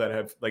 people that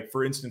have, like,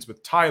 for instance,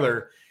 with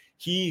Tyler,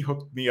 he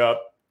hooked me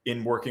up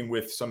in working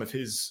with some of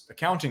his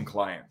accounting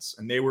clients,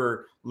 and they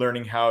were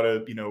learning how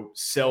to,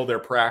 sell their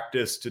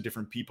practice to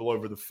different people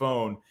over the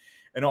phone.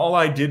 And all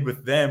I did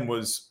with them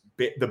was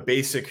the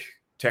basic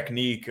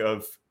technique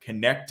of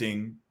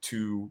connecting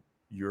to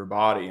your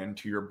body and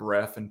to your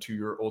breath and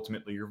to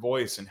ultimately your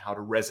voice, and how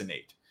to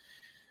resonate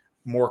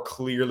more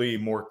clearly,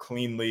 more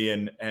cleanly,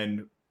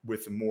 and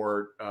with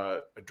more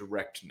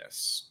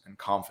directness and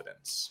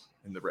confidence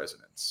in the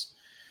resonance.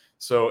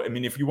 So, I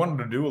mean, if you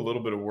wanted to do a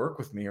little bit of work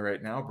with me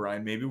right now,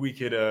 Brian, maybe we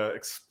could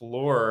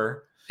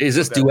explore. Is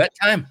this duet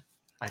time?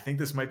 I think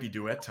this might be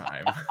duet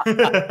time.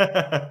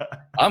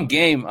 I'm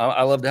game.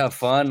 I love to have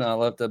fun. I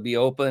love to be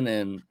open.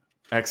 And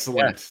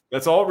excellent. Yeah.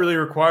 That's all it really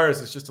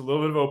requires. It's just a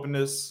little bit of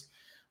openness,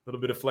 a little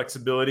bit of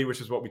flexibility,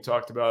 which is what we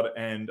talked about,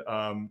 and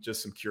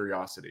just some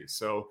curiosity.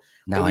 So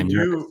now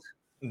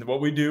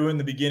what we do in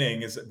the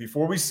beginning is,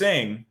 before we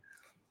sing,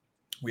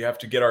 we have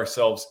to get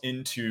ourselves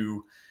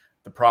into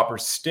the proper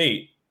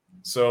state.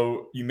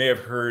 So you may have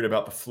heard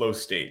about the flow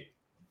state.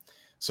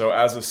 So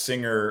as a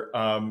singer,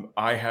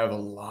 I have a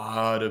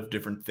lot of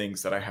different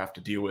things that I have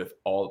to deal with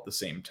all at the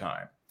same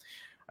time.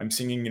 I'm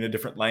singing in a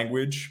different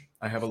language.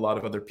 I have a lot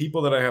of other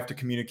people that I have to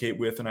communicate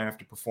with and I have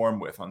to perform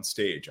with on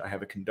stage. I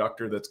have a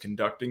conductor that's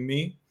conducting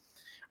me.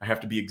 I have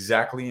to be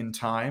exactly in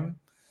time.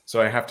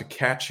 So I have to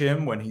catch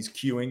him when he's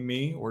cueing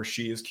me or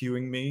she is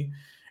cueing me.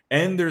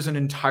 And there's an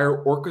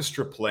entire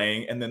orchestra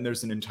playing, and then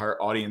there's an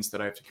entire audience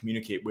that I have to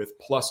communicate with,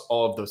 plus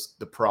all of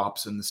the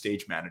props and the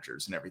stage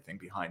managers and everything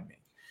behind me.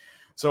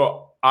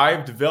 So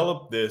I've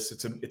developed this.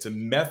 It's a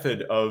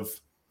method of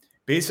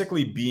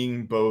basically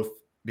being both,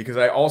 because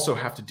I also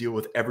have to deal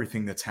with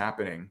everything that's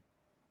happening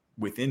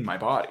within my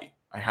body.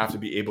 I have to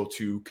be able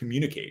to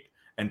communicate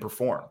and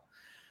perform.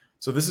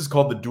 So this is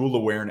called the dual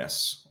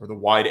awareness, or the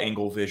wide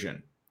angle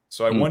vision.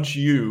 So I want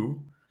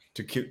you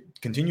to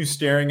continue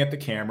staring at the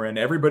camera, and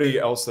everybody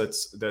else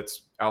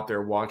that's out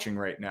there watching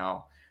right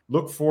now,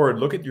 look forward,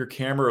 look at your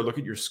camera or look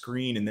at your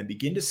screen, and then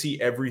begin to see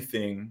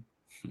everything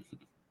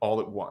all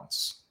at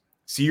once.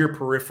 See your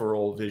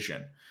peripheral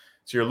vision.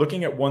 So you're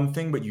looking at one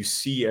thing, but you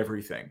see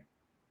everything.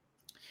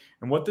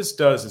 And what this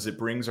does is it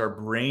brings our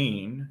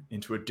brain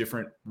into a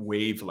different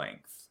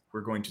wavelength.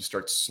 We're going to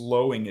start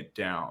slowing it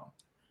down.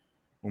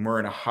 When we're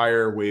in a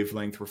higher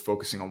wavelength, we're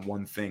focusing on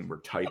one thing.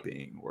 We're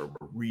typing or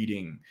we're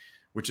reading,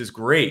 which is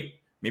great.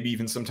 Maybe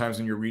even sometimes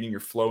when you're reading, you're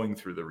flowing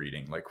through the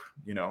reading. Like,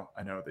 I know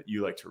that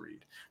you like to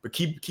read, but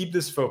keep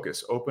this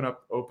focus. Open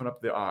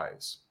up the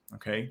eyes.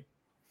 Okay.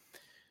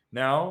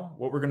 Now,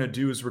 what we're going to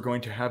do is we're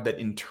going to have that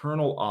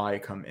internal eye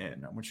come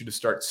in. I want you to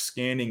start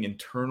scanning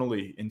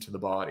internally into the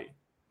body.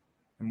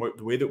 And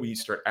the way that we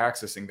start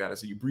accessing that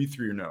is that you breathe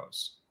through your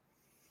nose.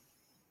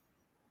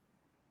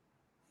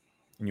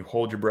 And you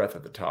hold your breath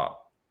at the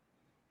top.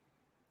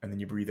 And then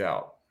you breathe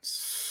out.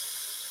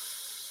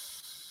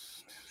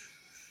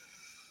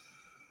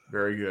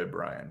 Very good,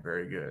 Brian.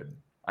 Very good.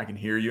 I can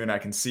hear you and I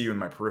can see you in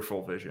my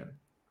peripheral vision.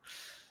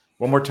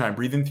 One more time.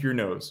 Breathe in through your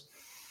nose.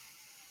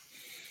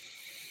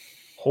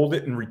 Hold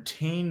it and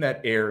retain that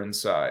air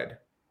inside.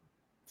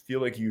 Feel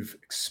like you've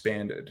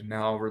expanded.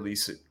 Now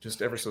release it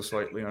just ever so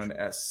slightly on an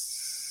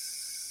S.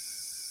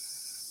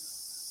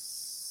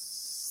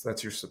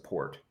 That's your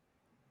support.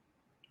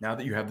 Now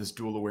that you have this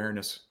dual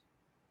awareness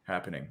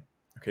happening.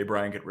 Okay,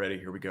 Brian, get ready.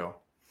 Here we go.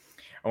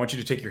 I want you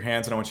to take your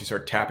hands and I want you to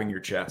start tapping your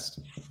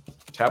chest.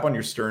 Tap on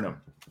your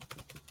sternum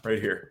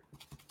right here.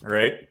 All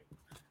right.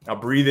 Now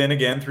breathe in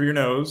again through your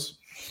nose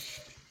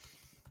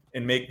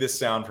and make this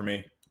sound for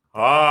me.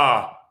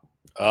 Ah.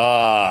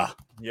 Ah.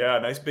 Yeah,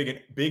 nice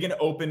big and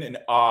open and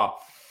ah.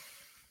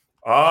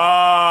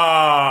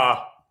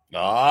 Ah.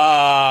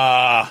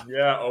 Ah.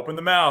 Yeah, open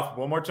the mouth.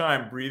 One more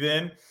time. Breathe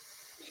in.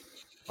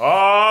 Ah.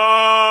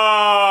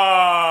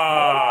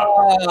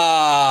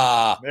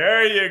 Ah.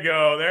 There you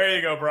go. There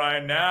you go,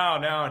 Brian.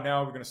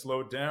 Now we're going to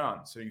slow it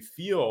down. So you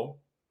feel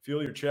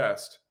your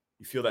chest.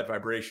 You feel that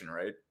vibration,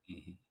 right?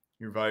 Mm-hmm.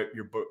 Your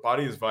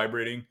body is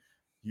vibrating.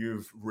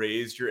 You've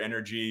raised your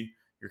energy.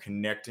 You're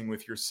connecting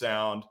with your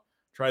sound.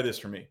 Try this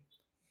for me.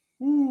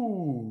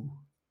 Ooh.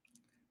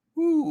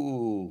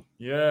 Ooh.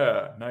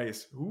 Yeah,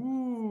 nice.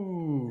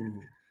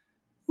 Ooh.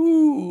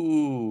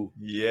 Ooh.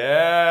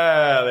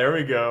 Yeah, there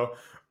we go.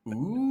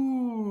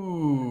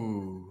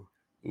 Ooh.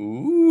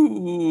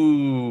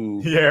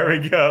 Ooh. There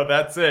we go.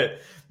 That's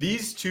it.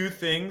 These two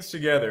things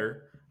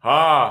together,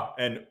 ha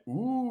and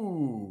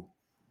ooh,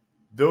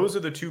 those are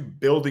the two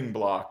building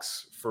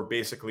blocks for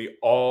basically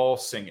all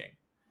singing.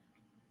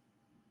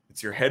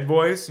 It's your head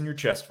voice and your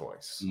chest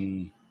voice.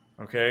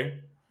 Okay?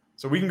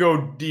 So we can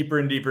go deeper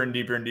and deeper and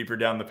deeper and deeper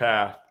down the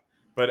path,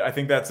 but I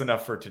think that's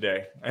enough for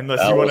today.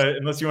 Unless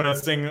you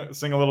want to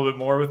sing a little bit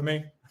more with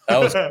me. That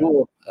was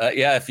cool.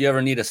 Yeah, if you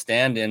ever need a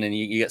stand-in and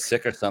you get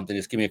sick or something,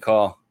 just give me a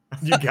call.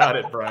 You got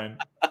it, Brian.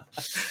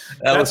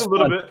 was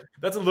fun.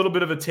 That's a little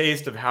bit of a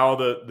taste of how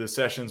the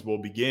sessions will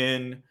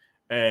begin.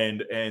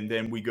 And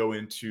then we go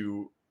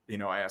into,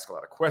 I ask a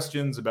lot of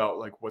questions about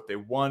like what they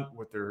want,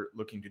 what they're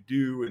looking to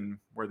do, and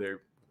where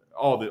they're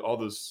all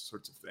those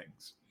sorts of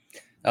things.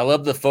 I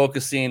love the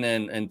focusing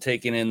and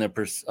taking in the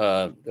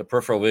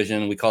peripheral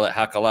vision. We call it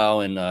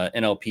Hakalau in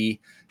NLP,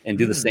 and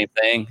do the same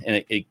thing.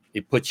 And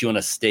it puts you in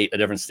a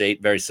different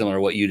state, very similar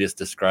to what you just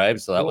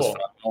described. So that was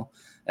phenomenal,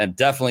 and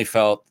definitely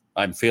felt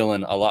I'm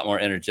feeling a lot more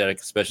energetic,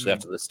 especially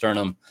after the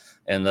sternum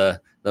and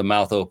the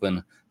mouth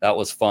open. That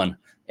was fun.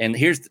 And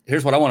here's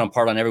what I want to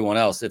impart on everyone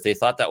else. If they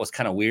thought that was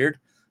kind of weird,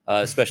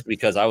 especially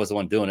because I was the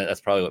one doing it,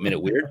 that's probably what made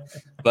it weird.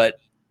 But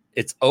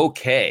it's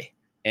okay.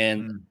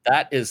 And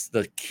that is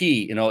the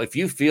key. If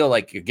you feel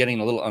like you're getting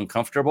a little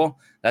uncomfortable,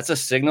 that's a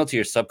signal to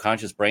your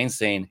subconscious brain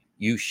saying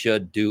you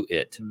should do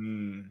it.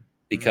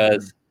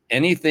 Because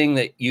anything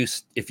that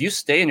if you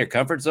stay in your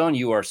comfort zone,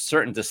 you are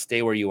certain to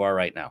stay where you are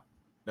right now.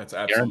 That's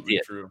absolutely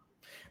true.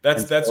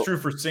 That's true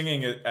for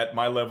singing at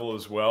my level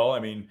as well. I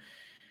mean,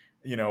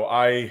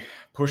 I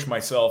push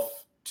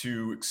myself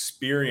to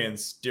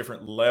experience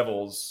different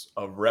levels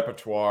of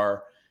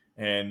repertoire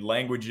and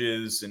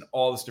languages and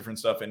all this different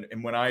stuff.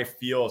 And when I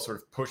feel sort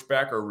of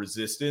pushback or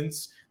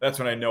resistance, that's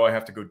when I know I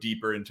have to go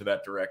deeper into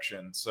that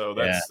direction. So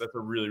that's a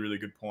really, really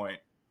good point.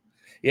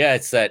 Yeah,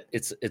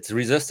 it's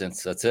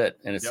resistance. That's it.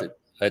 And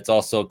it's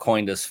also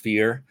coined as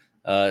fear.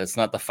 It's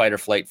not the fight or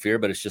flight fear,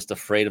 but it's just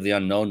afraid of the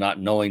unknown, not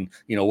knowing,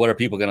 what are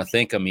people going to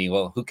think of me?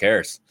 Well, who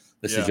cares?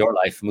 This is your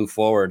life. Move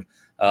forward.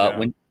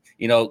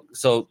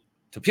 So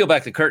to peel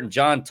back the curtain,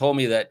 John told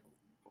me that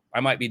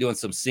I might be doing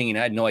some singing.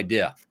 I had no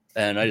idea.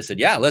 And I just said,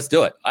 yeah, let's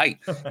do it.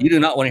 You do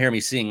not want to hear me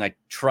sing. Like,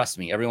 trust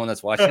me, everyone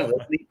that's watching it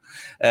with me.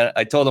 And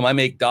I told him I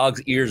make dogs'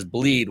 ears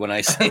bleed when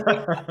I sing.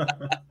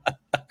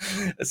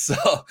 So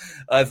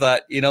I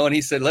thought, and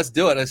he said, let's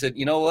do it. I said,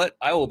 you know what?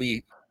 I will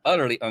be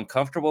utterly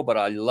uncomfortable, but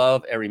I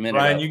love every minute.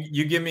 Ryan,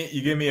 you give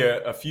me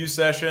a few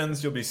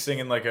sessions. You'll be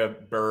singing like a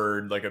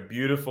bird, like a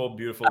beautiful,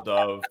 beautiful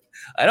dove.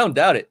 I don't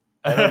doubt it.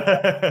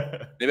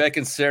 Maybe I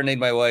can serenade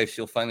my wife.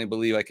 She'll finally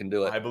believe I can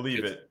do it. I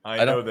believe it.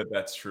 I know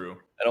that's true.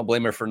 I don't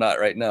blame her for not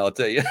right now. I'll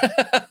tell you.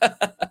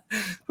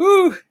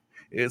 Whew.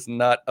 It's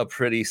not a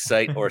pretty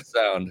sight or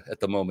sound at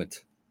the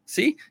moment.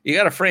 See, you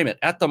got to frame it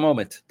at the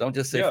moment. Don't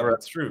just say forever.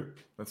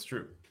 That's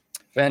true.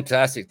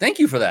 Fantastic. Thank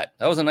you for that.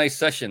 That was a nice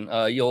session.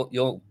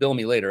 You'll bill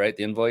me later, right?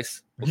 The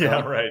invoice.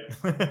 Right.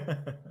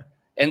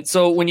 And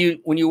so when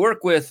you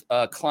work with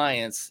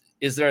clients,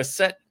 is there a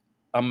set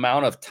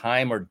amount of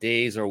time or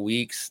days or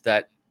weeks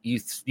that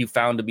you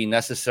found to be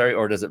necessary,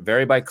 or does it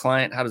vary by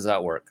client? How does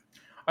that work?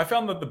 I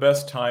found that the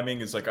best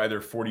timing is like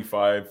either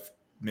 45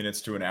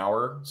 minutes to an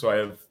hour.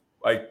 So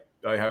I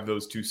have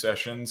those two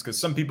sessions, because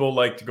some people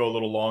like to go a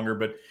little longer,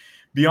 but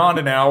beyond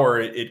an hour,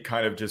 it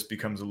kind of just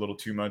becomes a little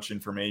too much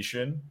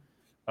information.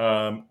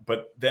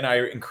 But then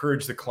I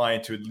encourage the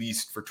client to, at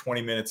least for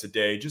 20 minutes a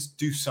day, just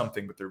do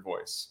something with their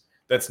voice.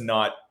 That's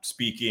not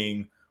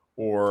speaking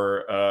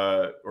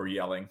or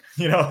yelling,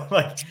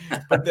 but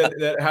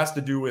that has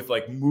to do with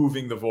like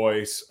moving the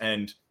voice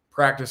and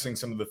practicing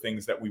some of the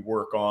things that we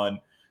work on.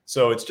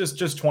 So it's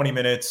just 20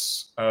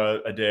 minutes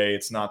a day.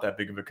 It's not that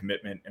big of a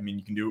commitment. I mean,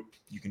 you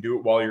can do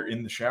it while you're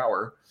in the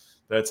shower.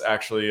 That's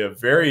actually a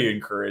very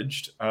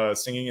encouraged.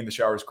 Singing in the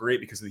shower is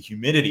great because of the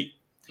humidity.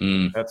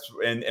 That's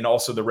and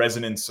also the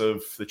resonance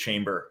of the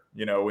chamber.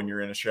 When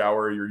you're in a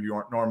shower,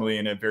 you're normally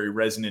in a very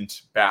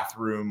resonant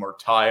bathroom or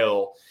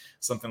tile,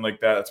 something like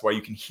that. That's why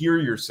you can hear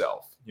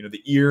yourself.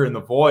 The ear and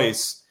the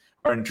voice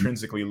are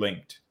intrinsically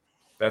linked.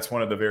 That's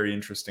one of the very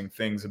interesting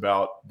things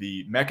about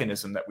the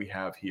mechanism that we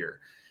have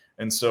here.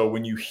 And so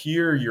when you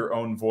hear your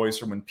own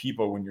voice, or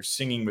when you're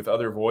singing with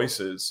other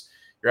voices,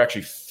 you're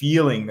actually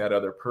feeling that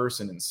other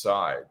person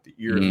inside. The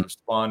ear is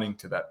responding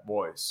to that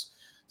voice.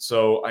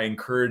 So I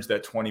encourage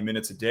that 20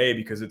 minutes a day,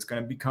 because it's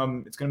going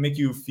to make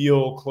you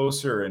feel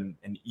closer and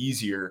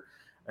easier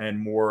and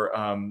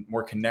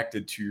more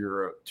connected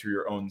to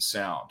your own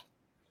sound.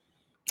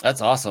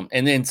 That's awesome.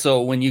 And then,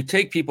 so when you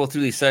take people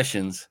through these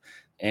sessions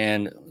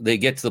and they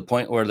get to the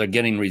point where they're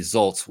getting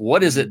results,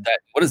 what is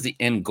the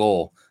end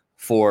goal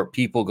for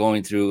people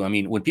going through? I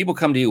mean, when people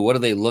come to you, what are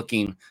they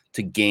looking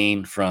to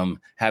gain from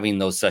having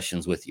those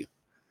sessions with you?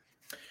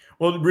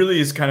 Well, it really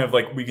is kind of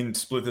like, we can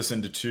split this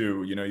into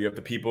two. You have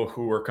the people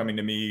who are coming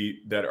to me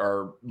that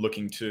are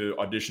looking to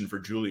audition for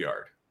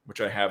Juilliard,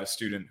 which I have a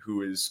student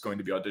who is going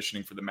to be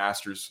auditioning for the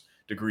master's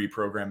degree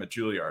program at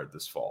Juilliard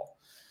this fall.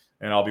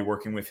 And I'll be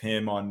working with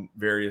him on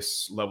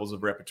various levels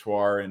of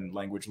repertoire and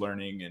language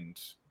learning and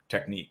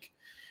technique.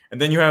 And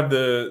then you have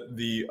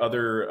the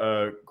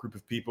other group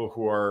of people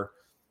who are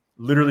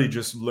literally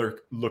just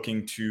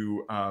looking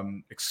to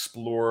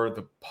explore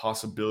the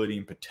possibility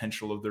and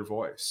potential of their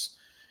voice.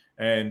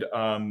 And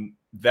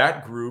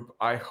that group,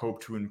 I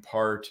hope to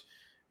impart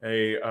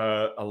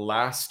a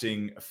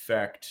lasting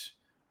effect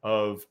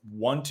of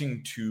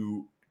wanting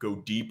to go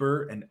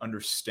deeper and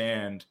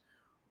understand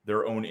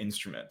their own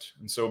instrument.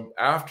 And so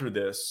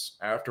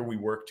after we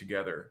work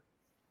together,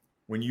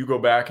 when you go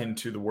back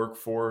into the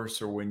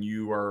workforce, or when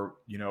you are,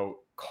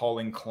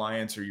 calling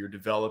clients, or you're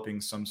developing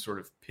some sort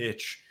of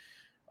pitch,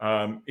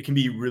 it can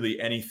be really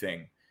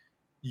anything.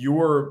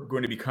 You're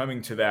going to be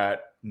coming to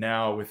that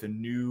now with a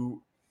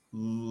new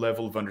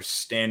level of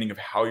understanding of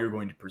how you're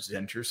going to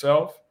present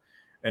yourself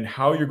and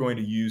how you're going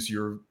to use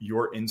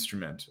your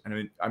instrument.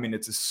 And I mean,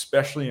 it's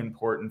especially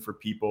important for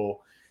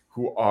people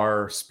who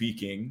are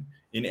speaking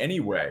in any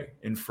way,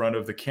 in front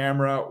of the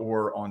camera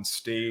or on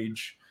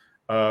stage,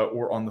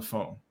 or on the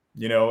phone,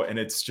 and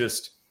it's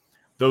just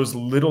those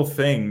little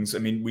things. I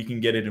mean, we can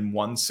get it in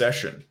one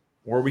session,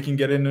 or we can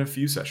get it in a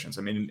few sessions.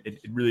 I mean, it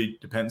really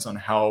depends on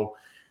how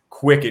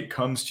quick it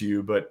comes to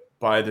you. But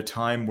by the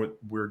time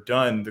we're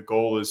done, the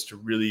goal is to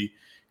really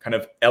kind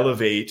of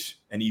elevate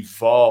and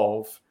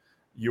evolve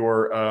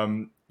your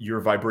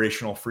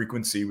vibrational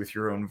frequency with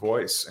your own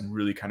voice, and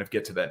really kind of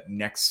get to that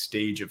next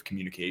stage of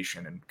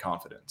communication and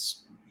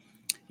confidence.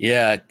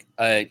 Yeah,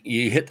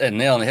 you hit that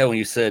nail on the head when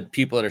you said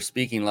people that are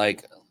speaking.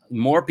 Like,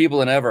 more people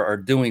than ever are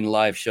doing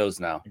live shows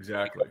now.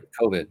 Exactly.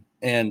 COVID.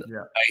 And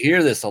I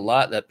hear this a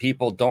lot, that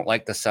people don't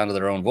like the sound of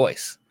their own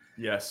voice.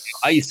 Yes.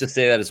 I used to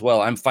say that as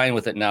well. I'm fine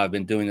with it now. I've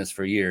been doing this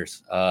for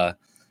years. I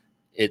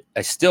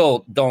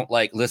still don't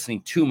like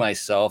listening to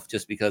myself,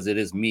 just because it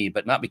is me,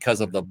 but not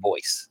because of the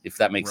voice, if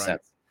that makes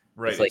sense.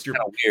 Right. It's like kind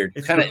of weird.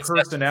 It's your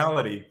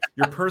personality.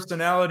 Your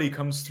personality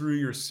comes through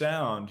your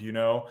sound,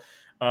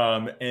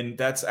 and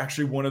that's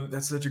actually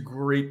that's such a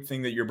great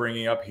thing that you're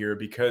bringing up here,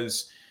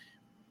 because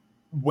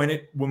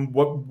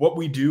what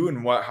we do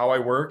and how I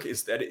work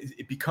is that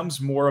it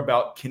becomes more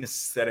about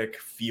kinesthetic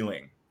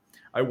feeling.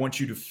 I want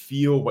you to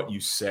feel what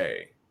you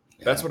say.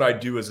 Yeah. That's what I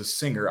do as a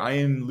singer. I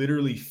am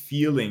literally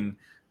feeling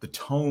the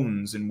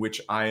tones in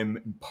which I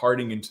am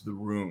imparting into the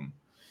room.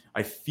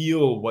 I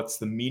feel what's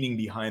the meaning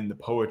behind the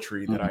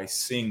poetry that I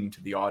sing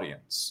to the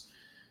audience.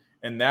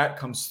 And that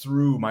comes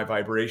through my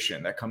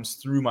vibration, that comes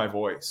through my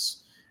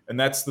voice. And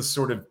that's the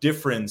sort of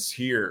difference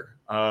here,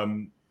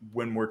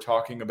 when we're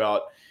talking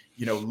about,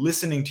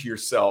 listening to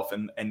yourself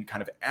and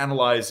kind of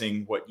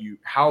analyzing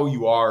how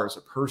you are as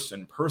a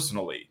person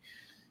personally,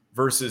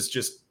 versus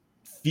just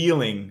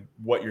feeling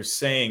what you're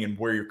saying and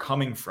where you're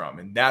coming from,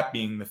 and that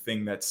being the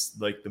thing that's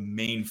like the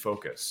main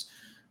focus.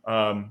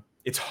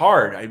 It's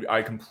hard.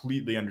 I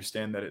completely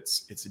understand that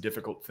it's a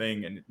difficult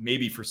thing, and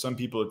maybe for some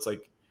people it's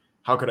like,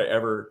 how could I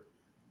ever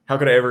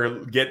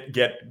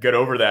get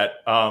over that?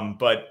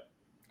 But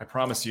I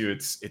promise you,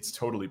 it's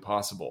totally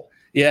possible.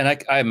 Yeah,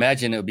 and I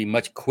imagine it would be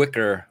much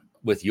quicker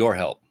with your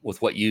help, with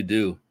what you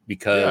do,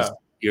 because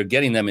you're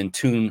getting them in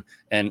tune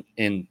and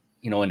in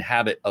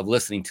habit of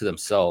listening to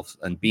themselves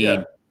and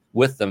being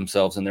with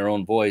themselves in their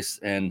own voice.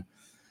 And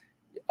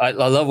I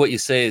love what you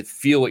say,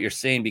 feel what you're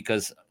saying,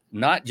 because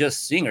not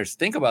just singers.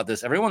 Think about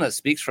this. Everyone that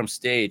speaks from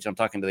stage, I'm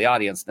talking to the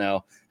audience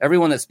now,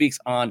 everyone that speaks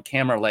on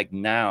camera, like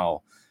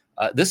now,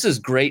 this is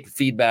great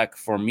feedback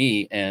for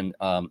me. And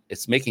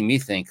it's making me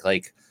think,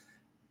 like,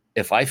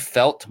 if I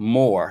felt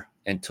more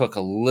and took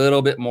a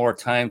little bit more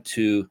time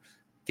to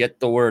get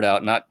the word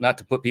out, not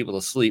to put people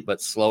to sleep,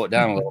 but slow it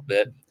down a little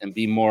bit and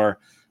be more,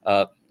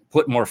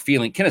 put more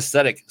feeling.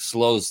 Kinesthetic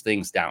slows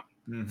things down.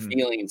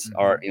 Feelings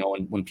are,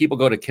 when people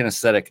go to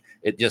kinesthetic,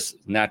 it just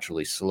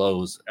naturally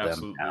slows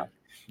them down.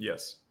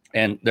 Yes.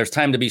 And there's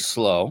time to be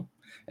slow,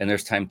 and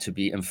there's time to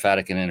be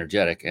emphatic and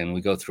energetic. And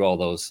we go through all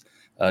those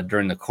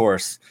during the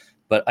course.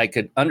 But I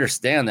could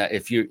understand that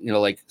if you're,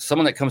 like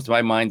someone that comes to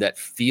my mind that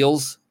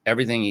feels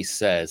everything he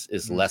says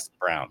is Les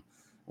Brown,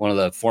 one of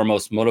the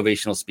foremost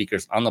motivational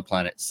speakers on the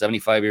planet,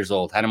 75 years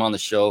old. Had him on the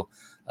show,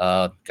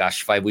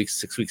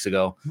 6 weeks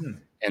ago.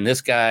 And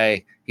this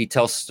guy, he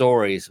tells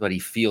stories, but he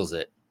feels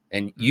it,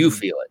 and you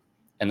feel it.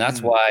 And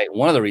that's why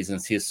one of the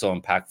reasons he is so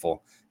impactful.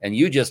 And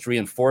you just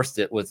reinforced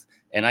it with,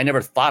 and I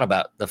never thought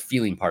about the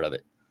feeling part of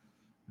it.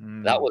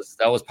 That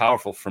was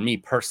powerful for me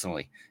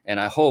personally. And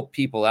I hope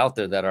people out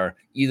there that are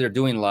either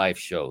doing live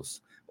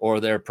shows, or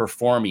they're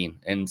performing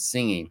and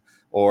singing,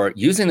 or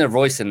using their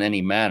voice in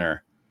any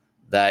manner,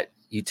 that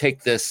you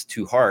take this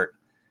to heart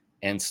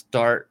and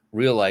start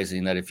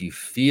realizing that if you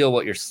feel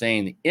what you're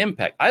saying, the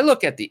impact, I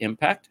look at the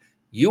impact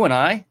you and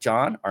I,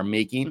 John, are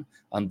making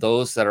on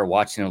those that are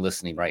watching or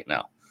listening right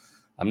now.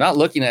 I'm not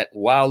looking at,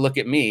 wow, look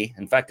at me.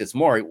 In fact, it's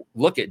more,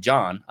 look at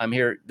John. I'm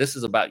here. This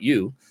is about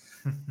you.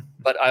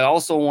 But I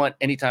also want,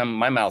 anytime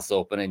my mouth's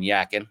open and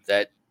yakking,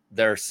 that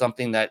there's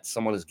something that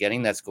someone is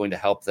getting that's going to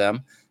help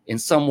them in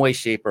some way,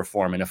 shape, or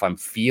form. And if I'm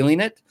feeling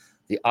it,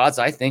 the odds,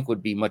 I think,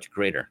 would be much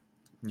greater.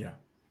 Yeah.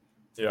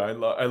 Yeah,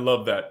 I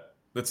love that.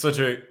 It's such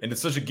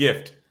a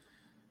gift,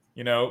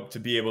 to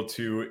be able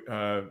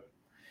to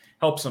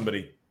help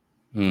somebody,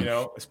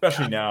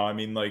 especially now. I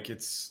mean, like,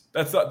 that's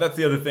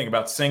the other thing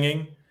about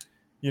singing.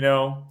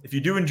 If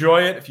you do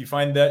enjoy it, if you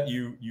find that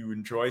you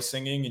enjoy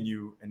singing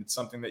and it's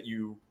something that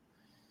you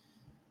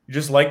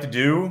just like to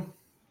do,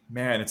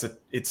 man,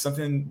 it's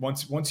something,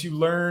 once you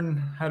learn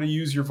how to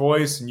use your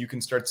voice and you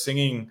can start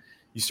singing,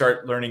 you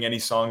start learning any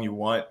song you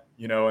want,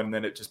 and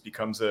then it just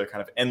becomes a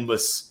kind of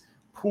endless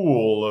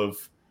pool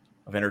of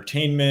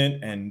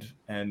entertainment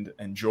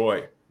and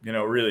joy.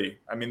 really.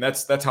 I mean,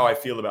 that's how I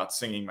feel about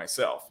singing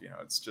myself.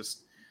 It's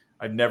just,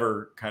 I've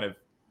never kind of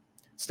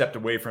stepped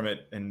away from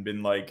it and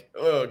been like,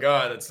 oh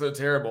God, it's so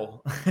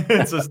terrible.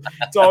 It's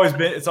always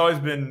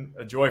been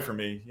a joy for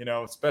me,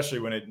 especially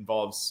when it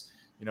involves,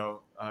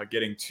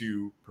 getting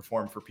to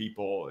perform for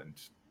people. And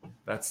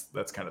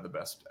that's kind of the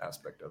best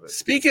aspect of it.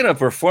 Speaking of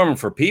performing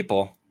for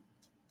people.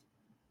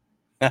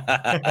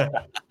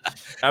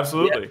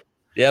 Absolutely. Yeah.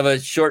 You have a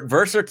short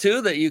verse or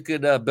two that you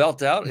could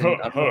belt out? And,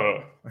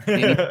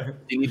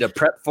 you need to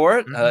prep for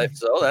it.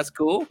 So that's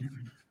cool.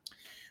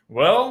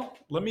 Well,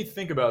 let me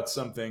think about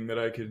something that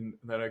I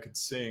could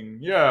sing.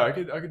 Yeah, I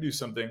could do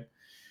something.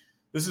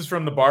 This is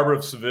from The Barber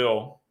of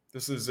Seville.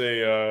 This is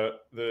a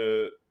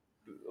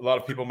lot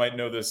of people might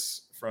know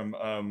this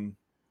from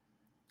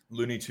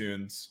Looney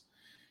Tunes.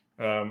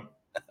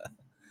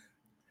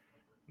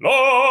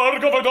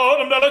 Largo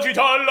vagonum dalla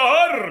città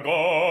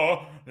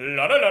largo,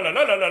 la la la la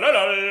la la la la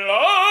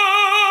la,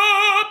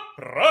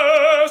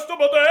 presto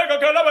bottega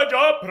che la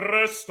già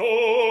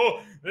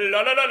presto,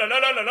 la la la la la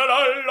la la la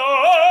la.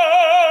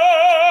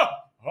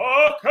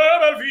 Ah, che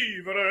bel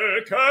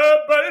vivere, che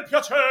bel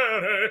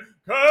piacere,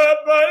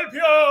 che bel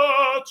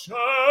piacere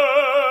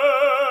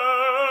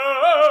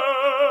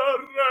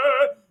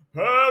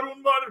per un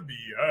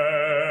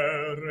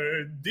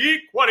barbiere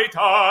di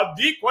qualità,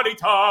 di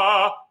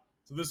qualità.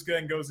 So this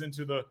again goes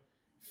into the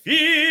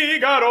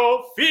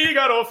Figaro,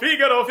 Figaro,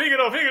 Figaro,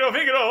 Figaro, Figaro,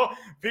 Figaro,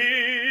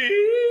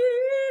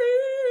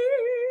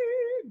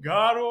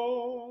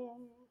 Figaro.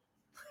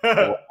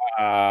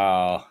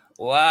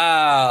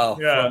 Wow.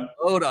 Yeah. From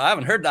Odo. I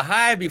haven't heard the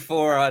high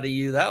before out of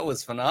you. That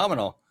was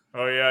phenomenal.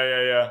 Oh,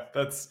 yeah.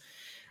 That's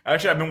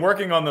actually, I've been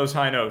working on those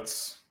high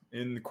notes.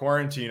 In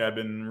quarantine, I've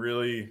been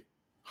really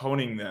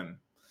honing them.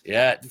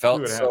 Yeah, it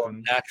felt so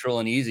natural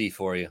and easy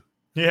for you.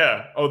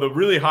 Yeah. Oh, the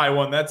really high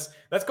one, that's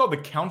called the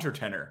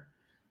countertenor.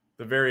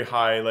 The very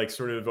high, like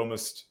sort of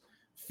almost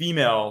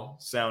female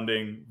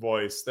sounding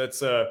voice.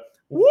 That's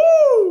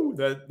woo!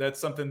 That's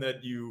something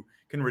that you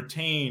can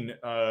retain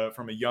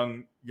from a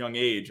young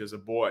age as a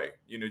boy.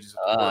 Just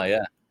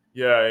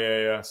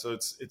yeah. So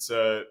it's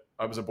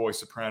I was a boy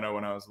soprano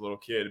when I was a little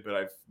kid, but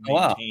I've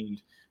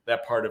maintained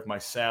that part of my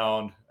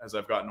sound as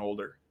I've gotten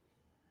older.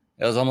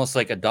 It was almost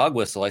like a dog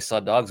whistle. I saw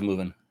dogs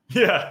moving.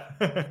 Yeah.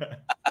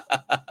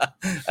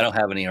 I don't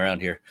have any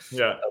around here.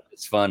 Yeah.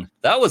 It's fun.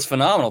 That was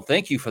phenomenal.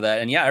 Thank you for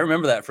that. And yeah, I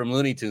remember that from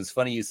Looney Tunes.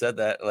 Funny you said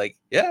that. Like,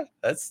 yeah,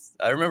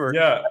 I remember.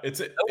 Yeah. It's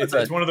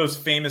one of those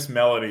famous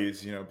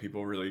melodies,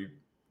 people really,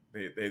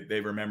 they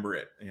remember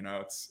it, it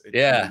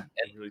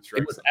really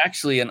strikes it was them.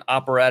 Actually an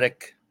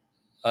operatic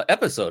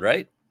episode,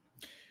 right?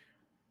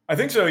 I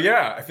think so.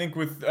 Yeah. I think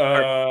with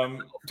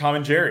Tom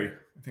and Jerry.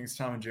 I think it's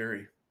Tom and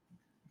Jerry.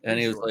 And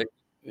he was like,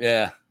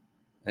 yeah.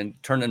 And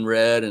turning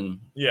red and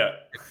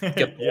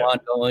kept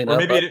going. Or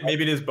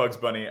maybe it is Bugs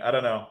Bunny. I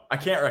don't know. I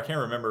can't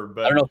remember.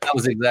 But I don't know if that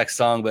was the exact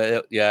song,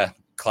 but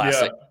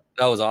classic. Yeah.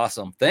 That was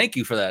awesome. Thank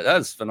you for that. That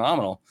was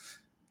phenomenal.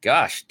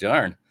 Gosh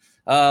darn.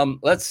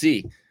 Let's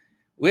see.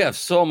 We have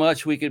so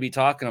much we could be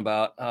talking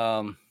about.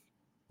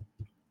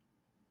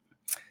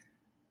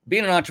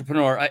 Being an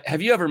entrepreneur,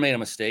 have you ever made a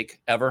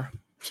mistake ever?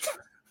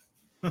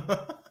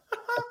 Well,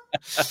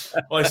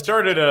 I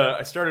started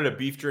a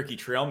beef jerky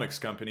trail mix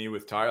company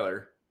with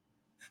Tyler.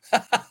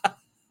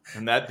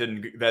 And that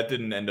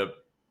didn't end up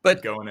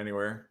going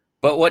anywhere.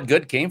 But what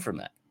good came from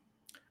that?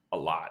 A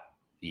lot.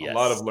 Yes. A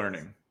lot of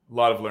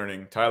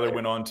learning. Tyler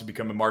went on to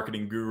become a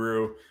marketing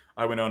guru.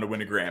 I went on to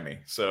win a Grammy.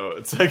 So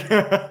it's like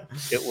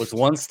it was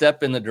one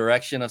step in the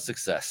direction of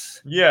success.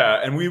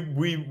 Yeah, and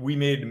we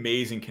made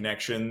amazing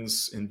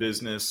connections in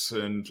business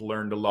and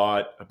learned a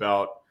lot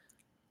about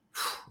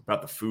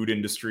the food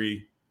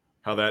industry.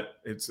 How the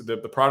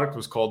product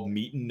was called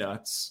Meat and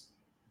Nuts,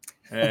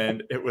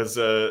 and it was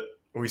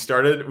we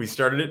started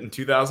it in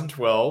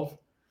 2012.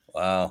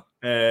 Wow.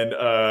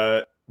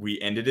 And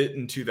we ended it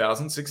in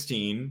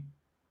 2016.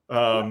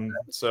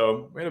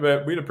 So we had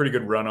a pretty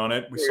good run on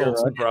it. We sold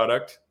some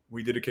product.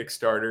 We did a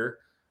Kickstarter,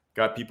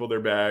 got people their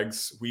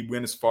bags. We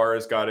went as far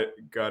as got a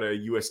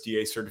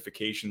USDA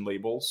certification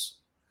labels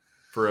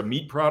for a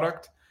meat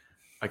product.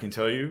 I can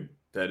tell you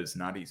that is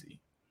not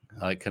easy.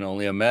 I can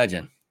only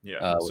imagine.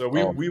 Yeah. So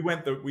we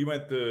went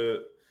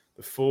the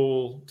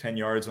full 10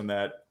 yards on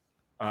that.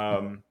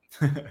 But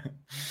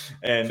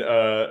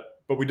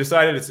we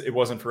decided it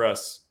wasn't for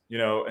us,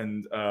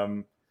 and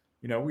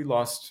we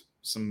lost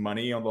some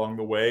money along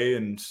the way,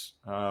 and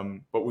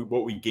but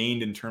what we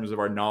gained in terms of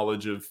our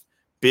knowledge of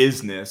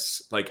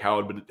business, like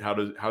how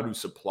do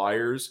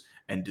suppliers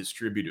and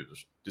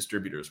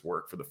distributors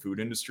work for the food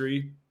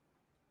industry,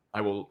 I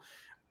will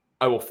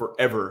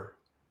forever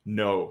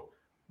know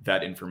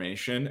that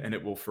information, and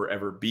it will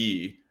forever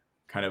be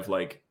kind of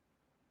like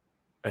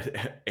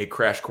a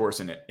crash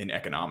course in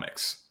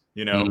economics,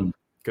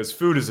 because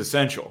food is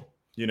essential,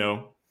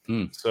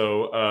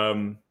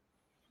 So,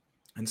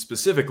 and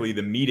specifically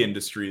the meat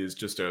industry is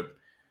just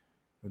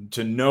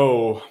to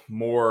know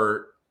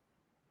more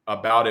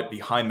about it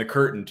behind the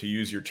curtain, to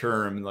use your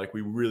term. Like,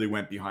 we really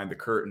went behind the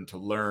curtain to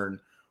learn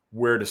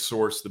where to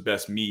source the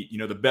best meat.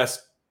 The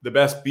best the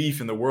best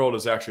beef in the world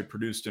is actually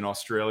produced in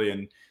Australia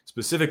and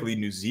specifically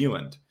New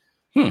Zealand.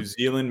 New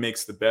Zealand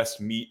makes the best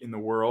meat in the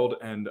world,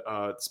 and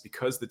it's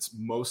because it's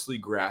mostly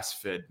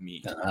grass-fed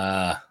meat.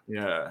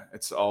 Yeah,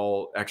 it's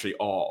all.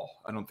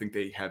 I don't think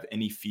they have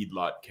any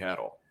feedlot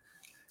cattle,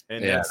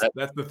 and that's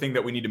the thing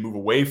that we need to move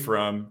away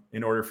from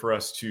in order for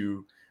us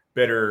to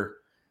better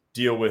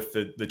deal with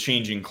the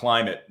changing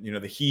climate. You know,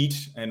 the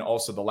heat and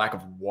also the lack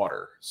of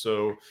water.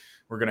 So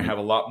we're going to have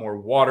a lot more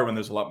water when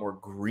there's a lot more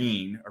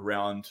green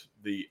around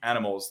the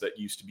animals that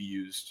used to be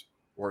used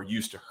or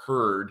used to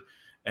herd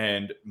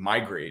and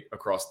migrate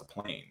across the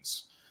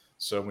plains.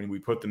 So when we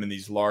put them in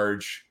these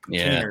large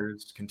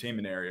containers,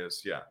 containment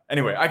areas,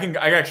 Anyway, I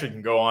actually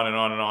can go on and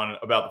on and on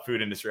about the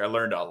food industry. I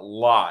learned a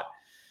lot,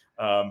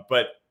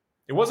 but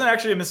it wasn't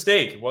actually a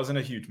mistake. It wasn't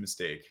a huge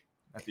mistake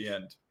at the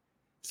end.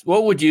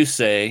 What would you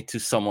say to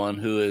someone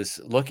who is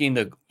looking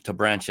to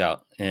branch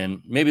out,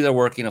 and maybe they're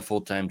working a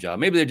full-time job,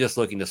 maybe they're just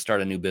looking to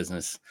start a new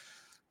business,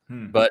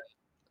 but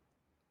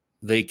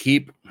they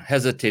keep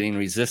hesitating,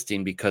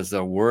 resisting because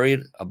they're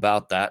worried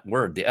about that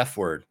word, the F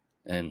word.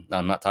 And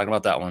I'm not talking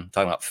about that one. I'm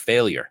talking about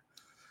failure.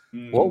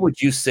 What would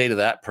you say to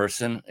that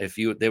person if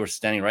they were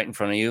standing right in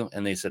front of you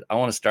and they said, I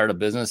want to start a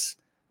business,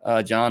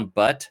 John,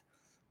 but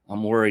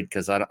I'm worried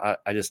because I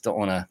just don't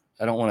want to.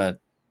 I don't want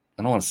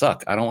to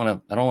suck. I don't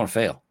want to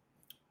fail.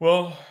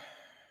 Well,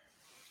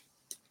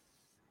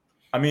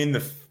 I mean,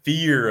 the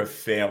fear of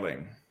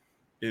failing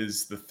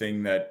is the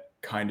thing that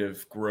kind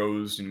of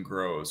grows and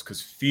grows,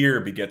 because fear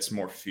begets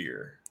more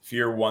fear.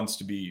 Fear wants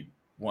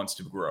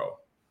to grow.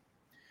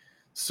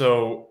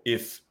 So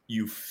if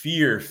you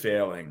fear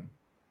failing,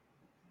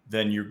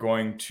 then you're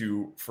going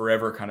to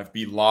forever kind of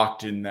be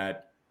locked in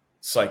that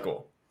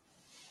cycle.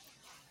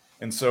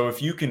 And so if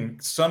you can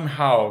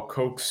somehow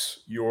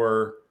coax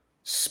your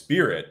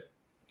spirit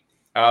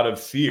out of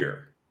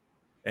fear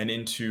and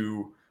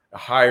into a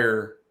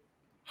higher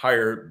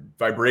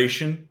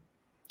vibration,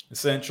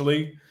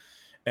 essentially,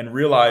 and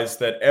realize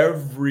that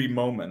every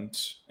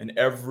moment and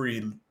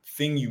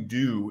everything you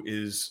do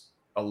is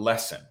a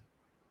lesson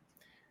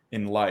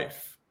in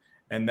life.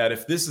 And that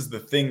if this is the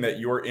thing that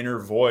your inner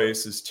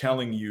voice is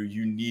telling you,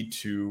 you need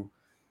to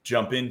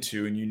jump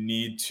into and you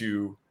need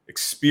to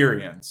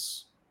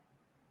experience,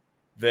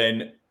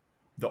 then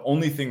the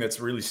only thing that's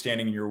really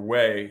standing in your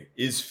way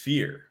is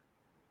fear.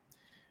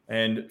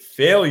 And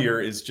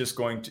failure is just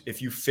going to,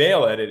 if you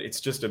fail at it,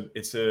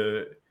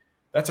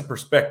 that's a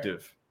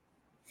perspective.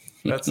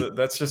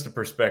 That's just a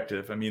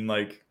perspective. I mean,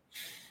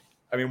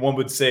 one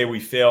would say we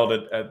failed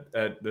at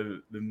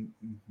the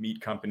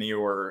meat company,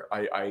 or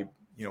I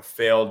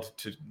failed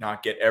to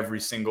not get every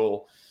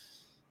single,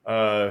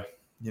 show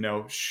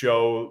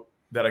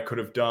that I could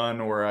have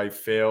done, or I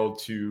failed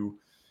to,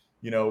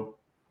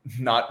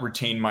 not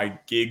retain my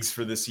gigs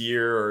for this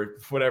year or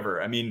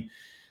whatever. I mean,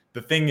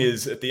 the thing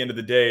is, at the end of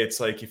the day, it's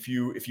like, if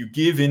you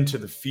give into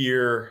the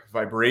fear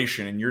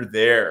vibration and you're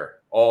there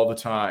all the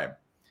time,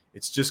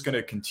 it's just going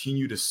to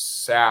continue to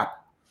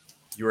sap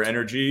your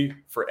energy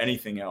for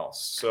anything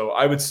else. So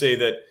I would say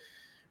that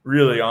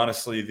really,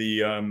 honestly,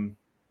 the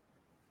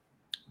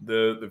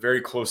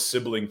very close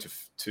sibling to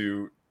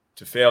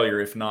failure,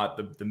 if not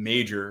the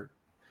major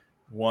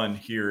one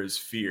here, is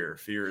fear.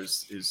 Fear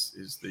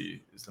is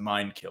the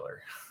mind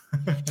killer.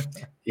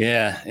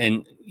 Yeah.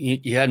 And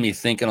you had me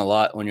thinking a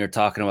lot when you're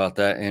talking about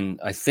that. And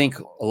I think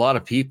a lot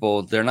of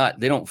people, they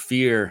don't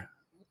fear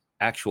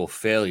actual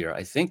failure.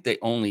 I think they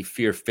only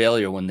fear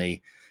failure when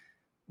they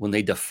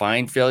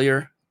define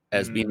failure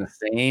as being the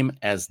same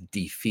as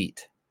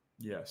defeat.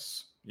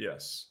 Yes.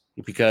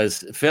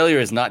 Because failure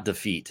is not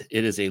defeat.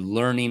 It is a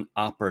learning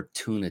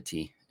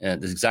opportunity.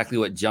 And that's exactly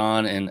what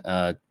John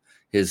and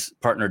his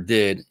partner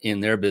did in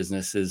their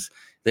business. Is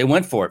they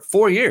went for it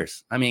 4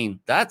 years. I mean,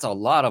 that's a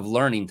lot of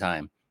learning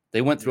time.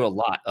 They went through a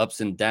lot,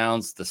 ups and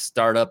downs, the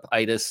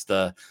startup-itis,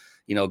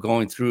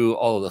 going through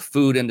all of the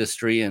food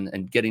industry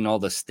and getting all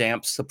the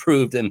stamps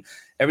approved and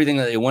everything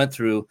that they went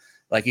through.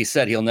 Like he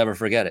said, he'll never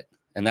forget it.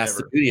 And that's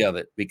the beauty of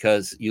it,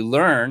 because you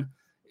learn,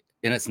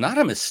 and it's not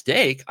a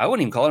mistake. I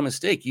wouldn't even call it a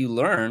mistake. You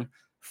learn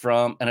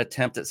from an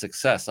attempt at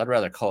success. I'd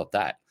rather call it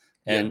that.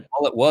 And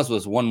all it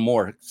was one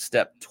more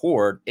step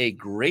toward a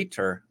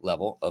greater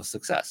level of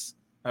success.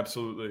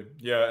 Absolutely.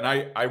 Yeah.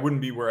 And I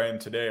wouldn't be where I am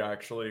today,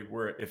 actually,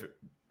 if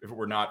it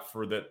were not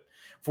for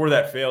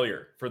that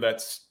failure, for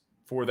that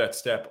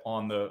step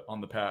on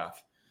the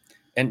path.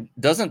 And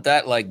doesn't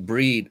that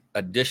breed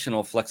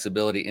additional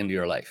flexibility into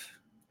your life?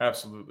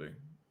 Absolutely.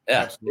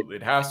 Yeah. Absolutely.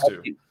 It has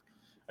to.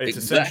 It's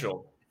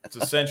essential. It's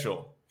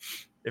essential.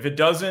 If it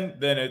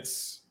doesn't, then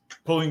it's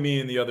pulling me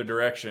in the other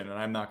direction, and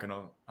I'm not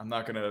gonna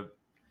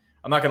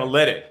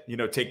let it,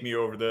 take me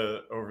over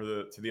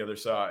to the other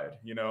side.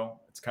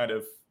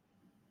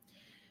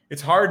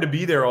 It's hard to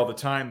be there all the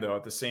time, though.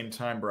 At the same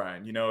time,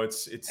 Brian,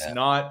 it's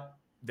not.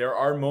 There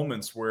are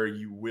moments where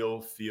you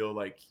will feel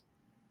like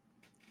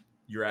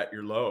you're at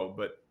your low,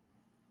 but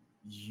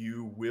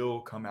you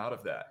will come out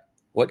of that.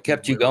 What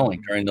kept you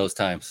going during those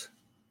times?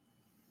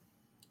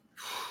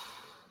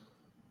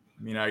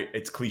 I mean,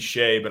 it's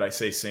cliche, but I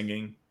say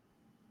singing.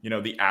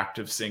 the act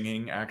of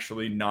singing,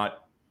 actually,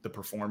 not the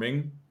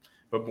performing,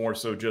 but more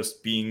so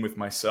just being with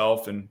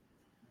myself and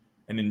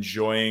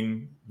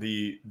enjoying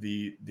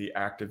the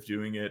act of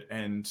doing it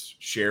and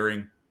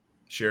sharing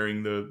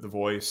the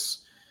voice.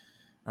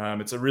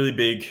 It's a really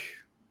big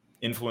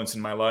influence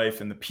in my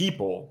life, and the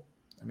people.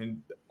 I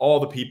mean, all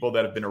the people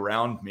that have been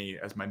around me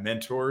as my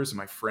mentors and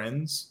my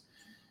friends.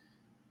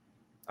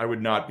 I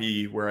would not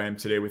be where I am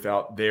today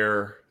without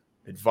their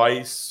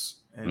advice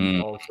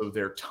and also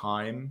their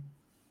time,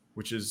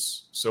 which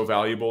is so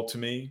valuable to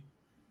me.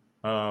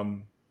 Yeah,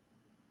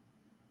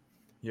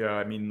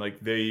 I mean, like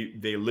they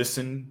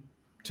listen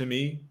to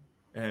me,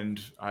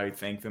 and I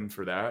thank them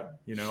for that,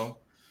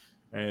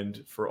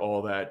 and for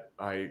all that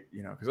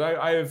because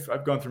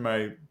I've gone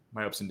through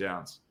my ups and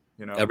downs,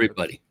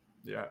 Everybody.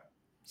 Yeah.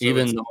 So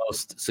even the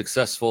most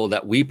successful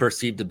that we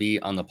perceive to be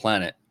on the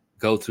planet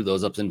go through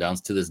those ups and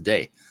downs to this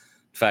day.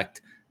 In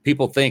fact,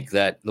 people think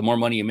that the more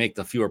money you make,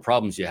 the fewer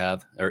problems you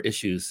have or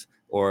issues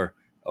or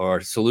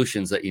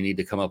solutions that you need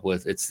to come up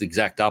with. It's the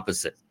exact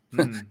opposite.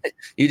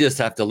 You just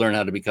have to learn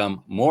how to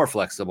become more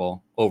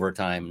flexible over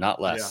time,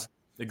 not less.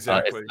 Yeah,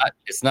 exactly.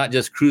 It's not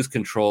just cruise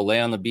control, lay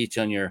on the beach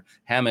on your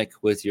hammock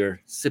with your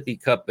sippy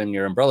cup and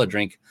your umbrella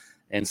drink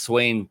and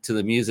swaying to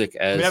the music.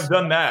 I've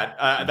done that.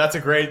 That's a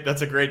great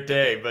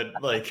day, but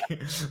like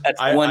that's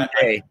one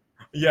day.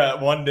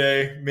 Yeah, one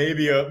day,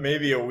 maybe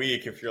a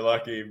week if you're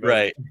lucky. But,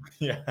 right.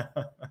 Yeah.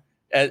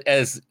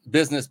 As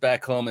business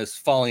back home is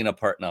falling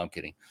apart. No, I'm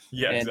kidding.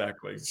 Yeah,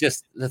 exactly. It's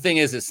just the thing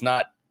is, it's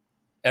not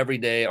every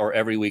day or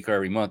every week or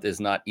every month is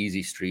not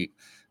easy street.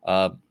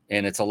 And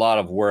it's a lot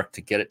of work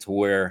to get it to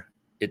where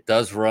it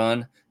does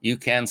run. You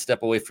can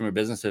step away from your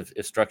business if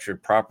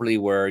structured properly,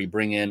 where you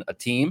bring in a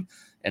team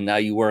and now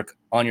you work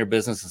on your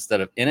business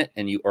instead of in it,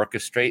 and you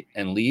orchestrate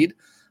and lead.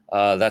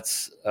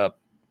 That's a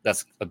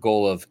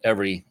goal of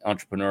every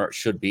entrepreneur. It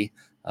should be.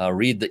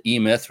 Read the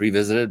E-Myth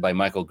Revisited by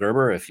Michael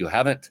Gerber. If you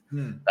haven't,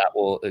 that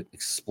will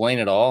explain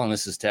it all. And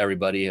this is to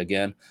everybody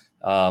again.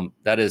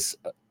 That is,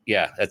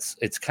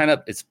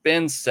 it's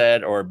been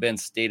said or been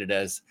stated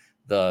as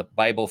the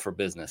Bible for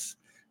business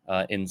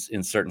in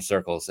certain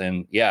circles.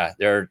 And yeah,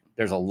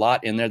 there's a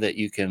lot in there that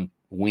you can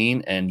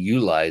wean and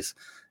utilize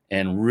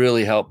and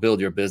really help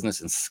build your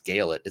business and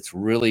scale it. It's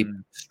really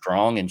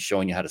strong in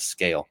showing you how to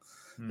scale.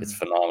 It's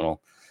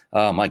phenomenal.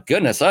 My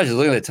goodness, I was just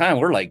looking at the time.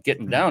 We're like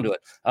getting down to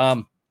it.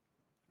 All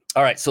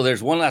right. So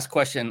there's one last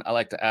question I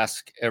like to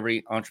ask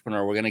every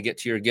entrepreneur. We're going to get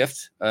to your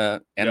gift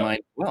and mine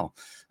as well.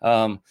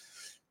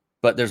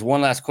 But there's one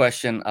last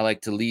question I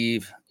like to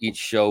leave each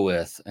show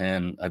with.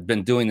 And I've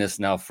been doing this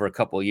now for a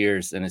couple of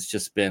years, and it's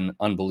just been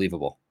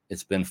unbelievable.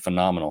 It's been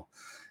phenomenal.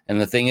 And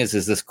the thing is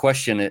this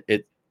question,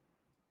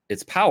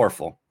 it's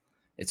powerful.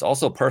 It's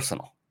also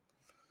personal.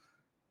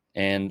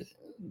 And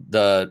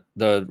the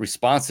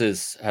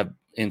responses have,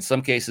 in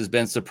some cases,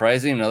 been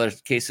surprising. In other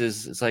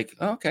cases, it's like,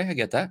 oh, okay, I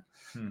get that.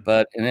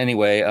 But in any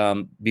way,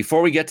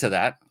 before we get to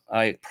that,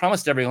 I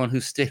promised everyone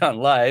who stayed on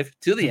live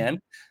to the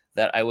end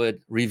that I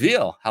would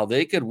reveal how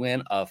they could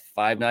win a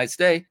 5-night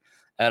stay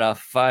at a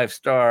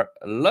 5-star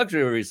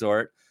luxury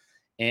resort.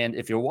 And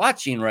if you're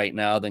watching right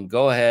now, then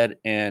go ahead,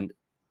 and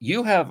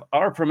you have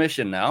our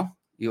permission now.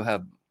 You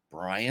have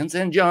Brian's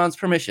and John's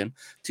permission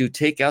to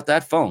take out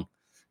that phone.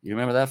 You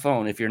remember that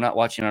phone if you're not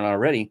watching it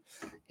already,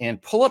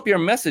 and pull up your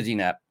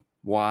messaging app.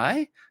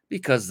 Why?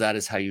 Because that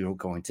is how you're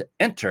going to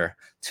enter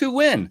to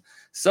win.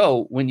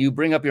 So when you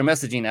bring up your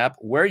messaging app,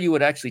 where you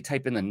would actually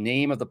type in the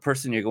name of the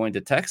person you're going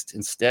to text,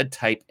 instead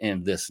type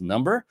in this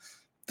number,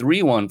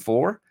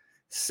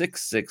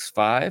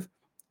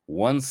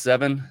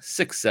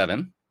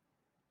 314-665-1767.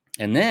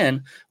 And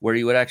then where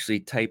you would actually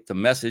type the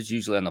message,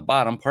 usually on the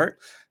bottom part,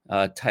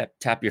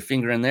 tap your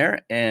finger in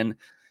there and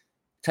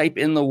type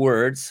in the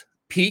words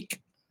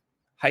peak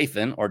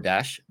hyphen or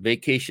dash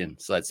vacation.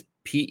 So that's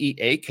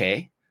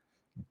PEAK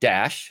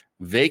dash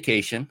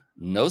vacation,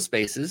 no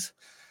spaces.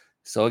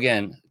 So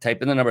again,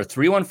 type in the number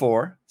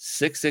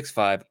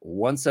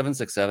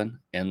 314-665-1767,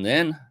 and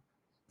then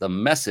the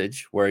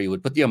message where you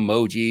would put the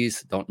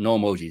emojis, no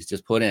emojis,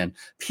 just put in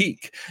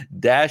peak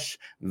dash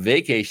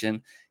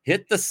vacation,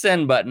 hit the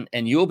send button,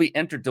 and you'll be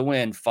entered to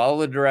win. Follow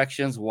the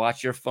directions,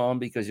 watch your phone,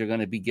 because you're going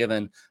to be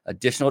given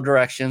additional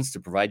directions to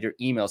provide your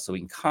email so we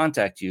can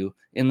contact you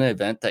in the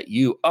event that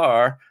you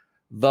are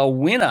the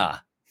winner.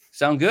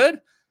 Sound good?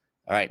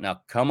 All right,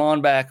 now come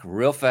on back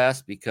real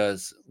fast,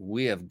 because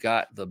we have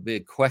got the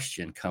big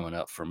question coming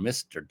up from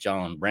Mr.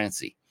 John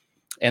Brancy.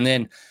 And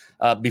then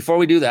before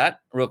we do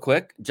that, real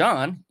quick,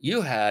 John, you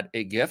had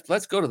a gift.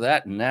 Let's go to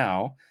that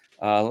now.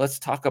 Let's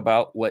talk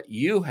about what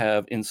you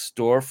have in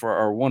store for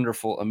our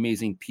wonderful,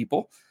 amazing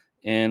people.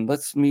 And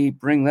let's me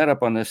bring that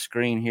up on the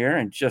screen here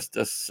in just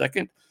a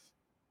second.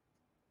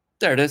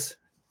 There it is.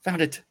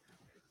 Found it.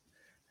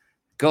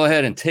 Go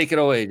ahead and take it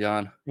away,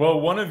 John.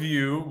 Well, one of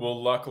you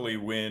will luckily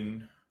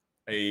win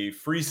a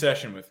free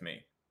session with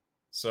me.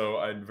 So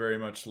I'd very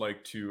much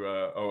like to,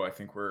 I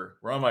think we're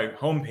on my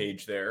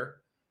homepage there.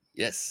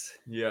 Yes.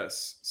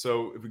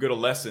 So if we go to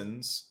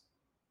lessons,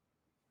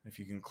 if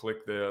you can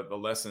click the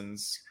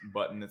lessons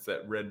button, it's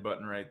that red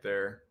button right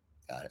there.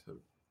 Got it. So,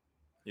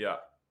 yeah.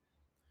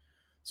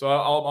 So I'm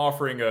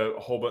offering a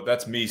whole bunch.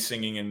 That's me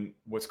singing in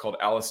what's called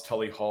Alice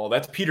Tully Hall.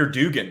 That's Peter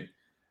Dugan.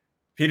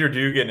 Peter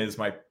Dugan is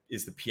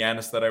the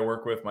pianist that I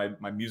work with,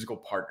 my musical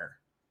partner.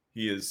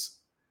 He is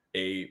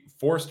a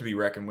force to be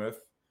reckoned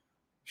with.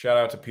 Shout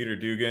out to Peter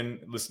Dugan.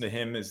 Listen to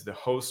him as the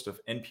host of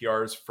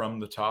NPR's From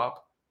the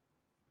Top.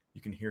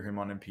 You can hear him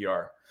on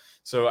NPR.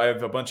 So I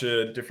have a bunch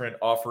of different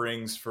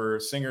offerings for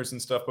singers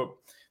and stuff, but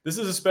this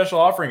is a special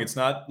offering. It's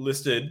not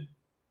listed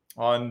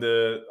on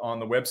the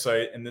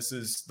website, and this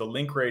is the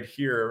link right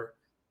here,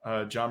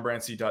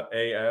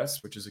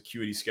 johnbrancy.as, which is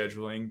acuity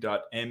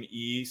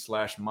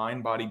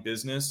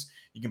scheduling.me/mindbodybusiness.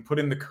 You can put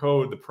in the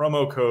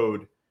promo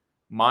code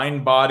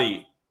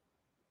mindbody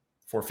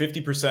for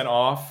 50%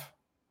 off,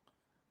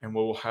 and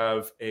we'll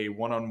have a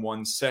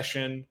one-on-one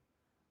session.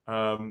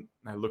 I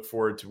look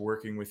forward to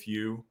working with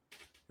you.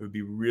 It would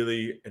be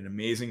really an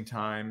amazing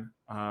time,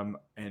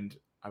 and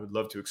I would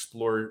love to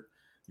explore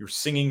your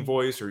singing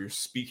voice or your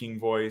speaking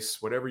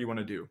voice, whatever you want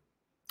to do.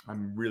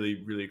 I'm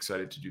really, really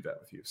excited to do that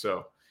with you.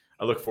 So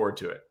I look forward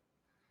to it.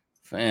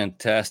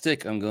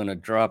 Fantastic. I'm going to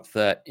drop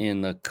that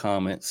in the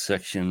comment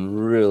section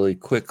really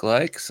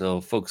quick,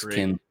 so folks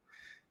can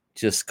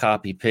just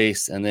copy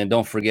paste. And then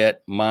don't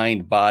forget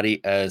Mind Body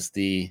as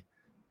did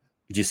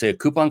you say a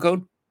coupon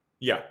code?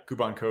 Yeah.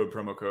 Coupon code,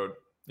 promo code.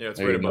 Yeah.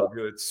 It's right above.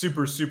 It's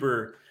super,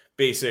 super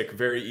basic,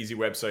 very easy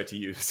website to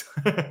use.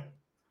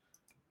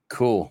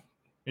 Cool.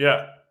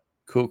 Yeah.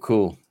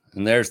 Cool.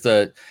 And there's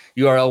the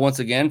URL once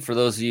again for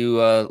those of you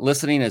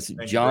listening. It's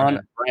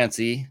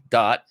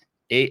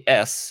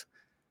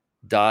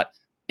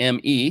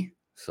johnbrancy.as.me.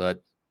 So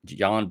that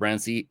John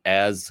Brancy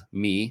as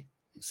me,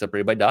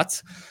 separated by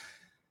dots,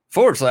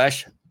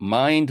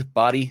 /mind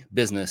body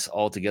business,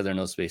 all together,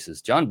 no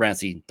spaces.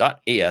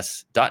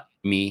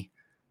 johnbrancy.as.me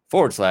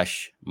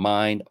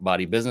 /mind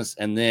body business.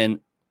 And then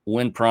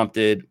when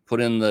prompted, put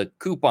in the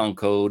coupon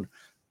code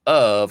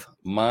of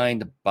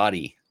mind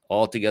body,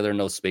 all together,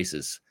 no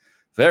spaces.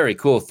 Very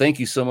cool. Thank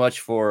you so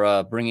much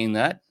for bringing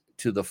that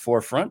to the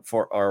forefront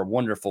for our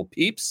wonderful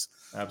peeps.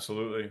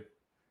 Absolutely.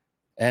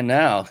 And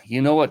now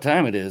you know what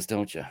time it is,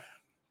 don't you?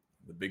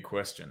 The big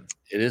question.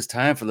 It is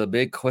time for the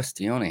big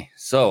questione.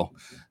 So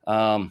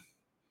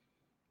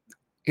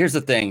here's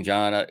the thing,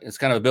 John. It's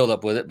kind of a build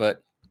up with it,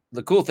 but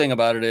the cool thing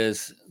about it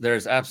is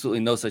there's absolutely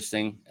no such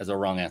thing as a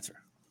wrong answer.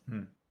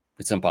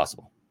 It's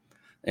impossible.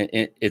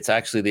 It's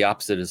actually the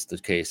opposite is the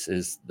case,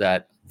 is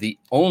that the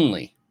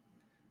only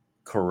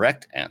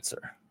correct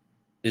answer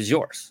is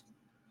yours.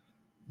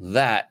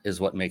 That is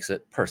what makes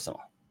it personal.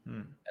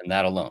 And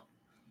that alone.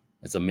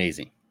 It's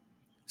amazing.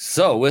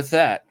 So with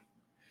that,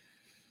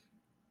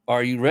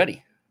 are you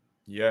ready?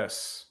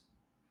 Yes.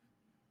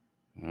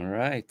 All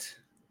right.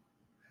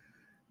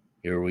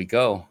 Here we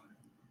go.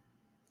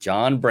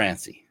 John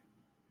Brancy,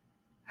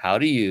 how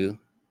do you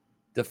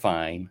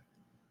define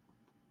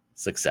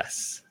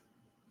success?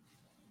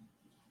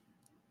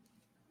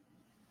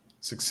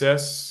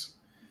 Success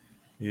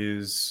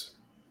is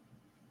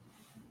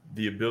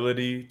the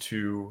ability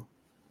to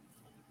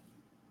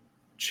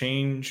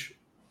change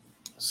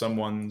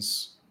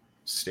someone's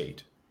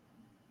state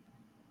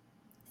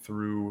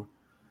through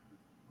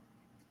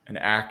an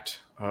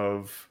act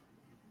of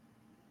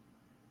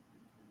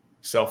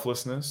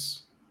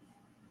selflessness,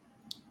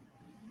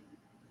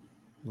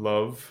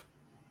 love,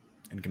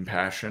 and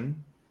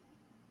compassion,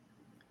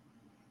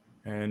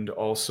 and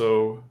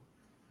also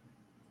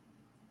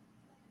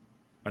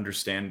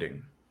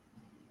understanding.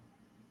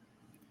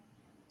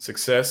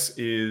 Success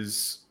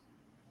is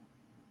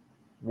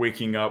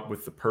waking up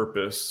with the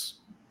purpose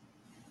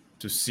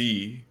to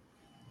see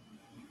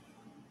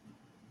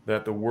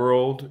that the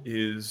world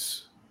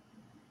is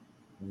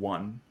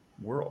one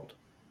world,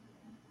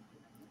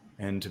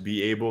 and to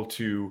be able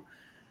to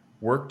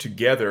work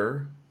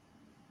together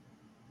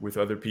with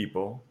other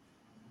people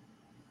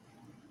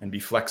and be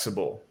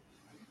flexible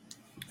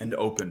and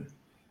open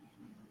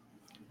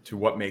to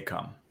what may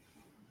come.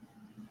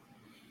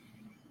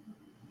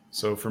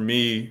 So for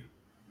me,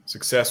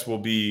 success will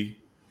be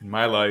in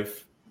my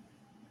life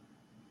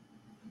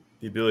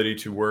the ability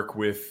to work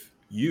with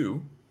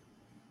you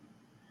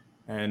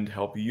and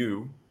help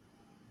you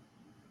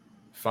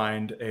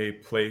find a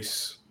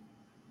place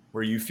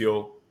where you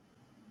feel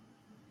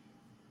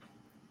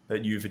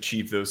that you've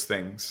achieved those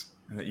things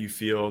and that you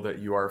feel that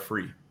you are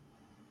free.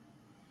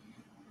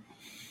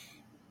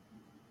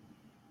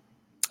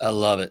 I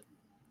love it.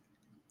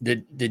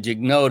 Did you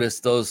notice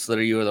those that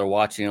are you that are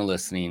watching and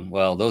listening?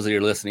 Well, those that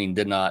are listening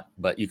did not,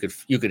 but you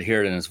could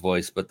hear it in his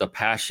voice. But the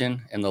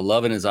passion and the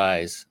love in his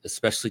eyes,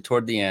 especially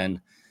toward the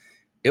end,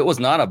 it was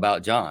not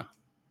about John.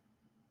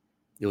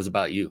 It was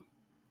about you.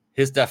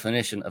 His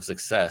definition of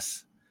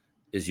success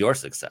is your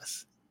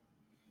success.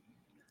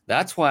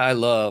 That's why I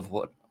love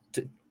what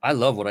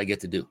I get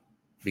to do,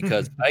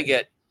 because I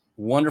get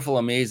wonderful,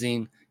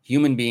 amazing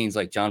human beings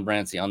like John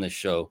Brancy on this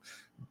show.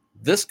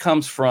 This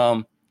comes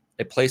from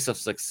a place of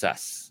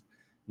success,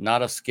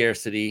 not of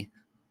scarcity,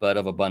 but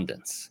of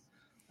abundance.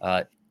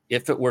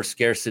 If it were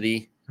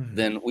scarcity,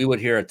 then we would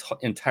hear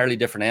entirely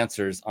different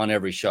answers on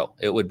every show.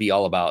 It would be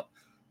all about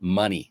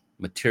money,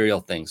 material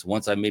things.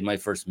 Once I made my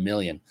first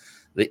million.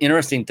 The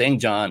interesting thing,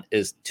 John,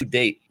 is to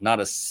date, not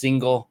a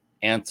single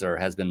answer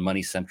has been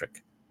money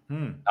centric.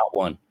 Not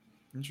one.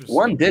 Interesting.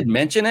 One did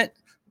mention it,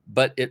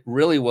 but it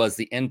really was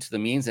the end to the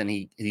means. And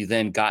he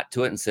then got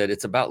to it and said,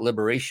 it's about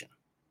liberation.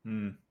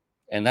 And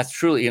that's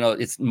truly,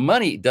 it's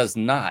money does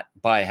not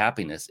buy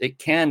happiness. It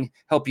can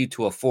help you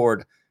to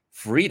afford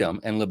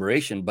freedom and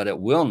liberation, but it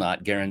will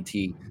not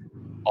guarantee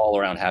all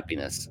around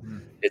happiness.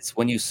 It's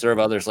when you serve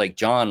others like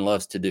John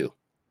loves to do.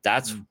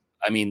 That's,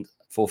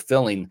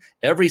 fulfilling.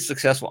 Every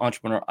successful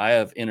entrepreneur I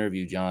have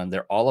interviewed, John,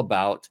 they're all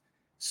about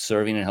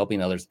serving and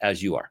helping others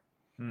as you are.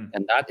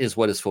 And that is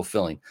what is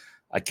fulfilling.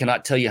 I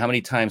cannot tell you how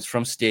many times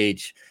from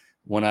stage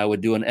when I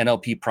would do an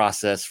NLP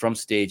process from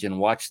stage and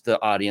watch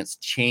the audience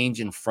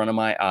change in front of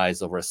my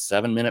eyes over a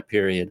 7-minute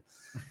period,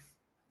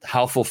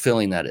 how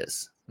fulfilling that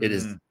is. It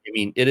is,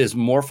 it is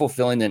more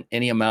fulfilling than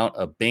any amount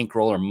of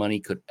bankroll or money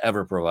could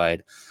ever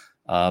provide,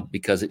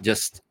 because it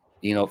just,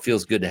 it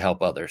feels good to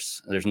help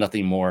others. There's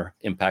nothing more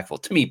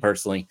impactful to me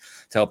personally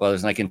to help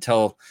others. And I can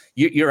tell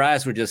your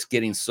eyes were just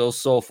getting so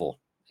soulful.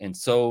 And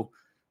so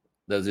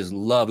there's this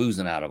love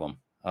oozing out of them.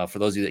 For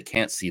those of you that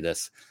can't see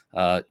this,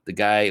 the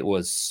guy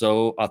was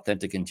so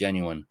authentic and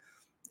genuine.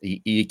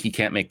 He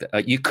can't make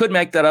that. You could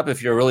make that up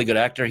if you're a really good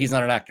actor. He's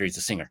not an actor. He's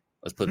a singer.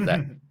 Let's put it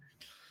that.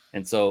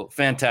 And so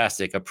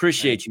fantastic.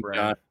 Appreciate you,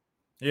 John.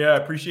 Yeah, I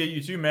appreciate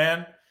you too,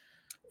 man.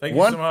 Thank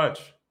you so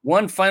much.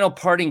 One final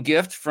parting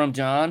gift from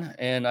John.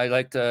 And I'd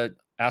like to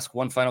ask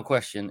one final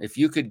question. If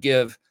you could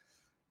give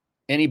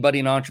anybody,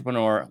 an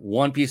entrepreneur,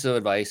 one piece of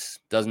advice,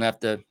 doesn't have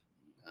to,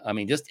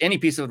 just any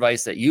piece of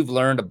advice that you've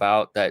learned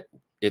about that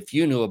if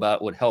you knew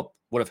about would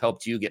have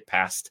helped you get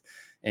past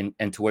and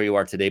to where you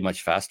are today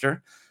much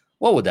faster,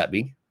 what would that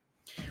be?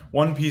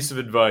 One piece of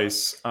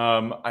advice.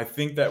 I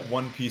think that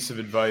one piece of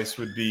advice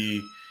would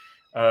be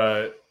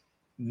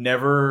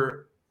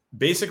never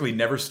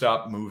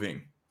stop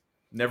moving.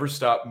 Never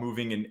stop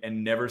moving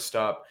and never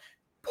stop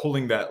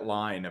pulling that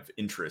line of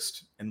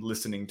interest and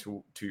listening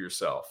to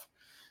yourself.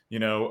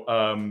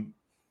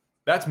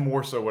 That's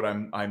more so what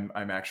I'm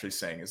actually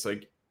saying. It's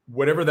like,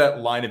 whatever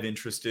that line of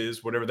interest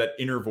is, whatever that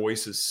inner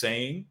voice is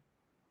saying,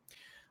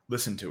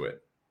 listen to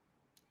it,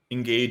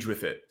 engage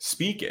with it,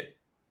 speak it,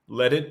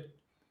 let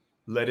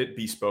it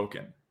be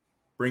spoken,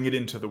 bring it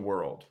into the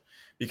world,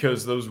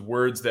 because those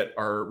words that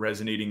are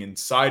resonating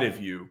inside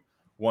of you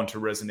want to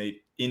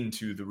resonate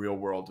into the real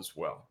world as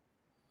well.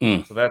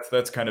 So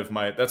that's kind of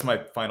my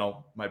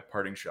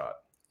parting shot.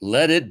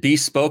 Let it be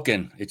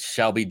spoken. It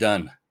shall be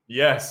done.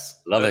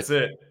 Yes. That's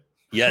it.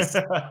 Yes.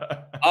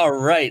 All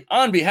right.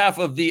 On behalf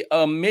of the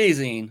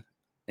amazing,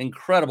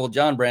 incredible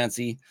John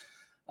Brancy,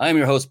 I'm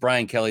your host,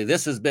 Brian Kelly.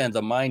 This has been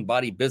the Mind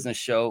Body Business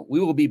Show. We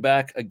will be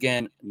back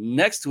again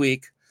next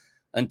week.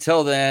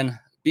 Until then,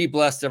 be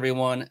blessed,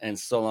 everyone, and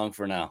so long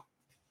for now.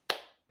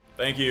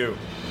 Thank you.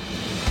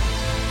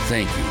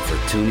 Thank you for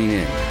tuning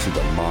in to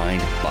the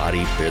Mind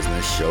Body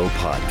Business Show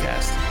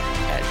podcast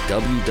at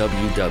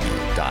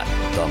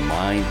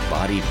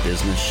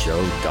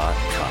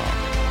www.themindbodybusinessshow.com.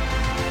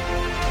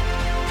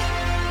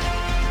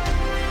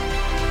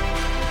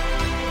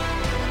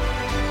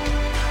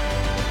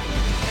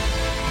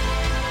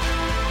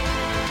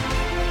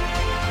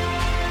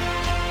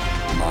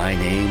 My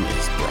name is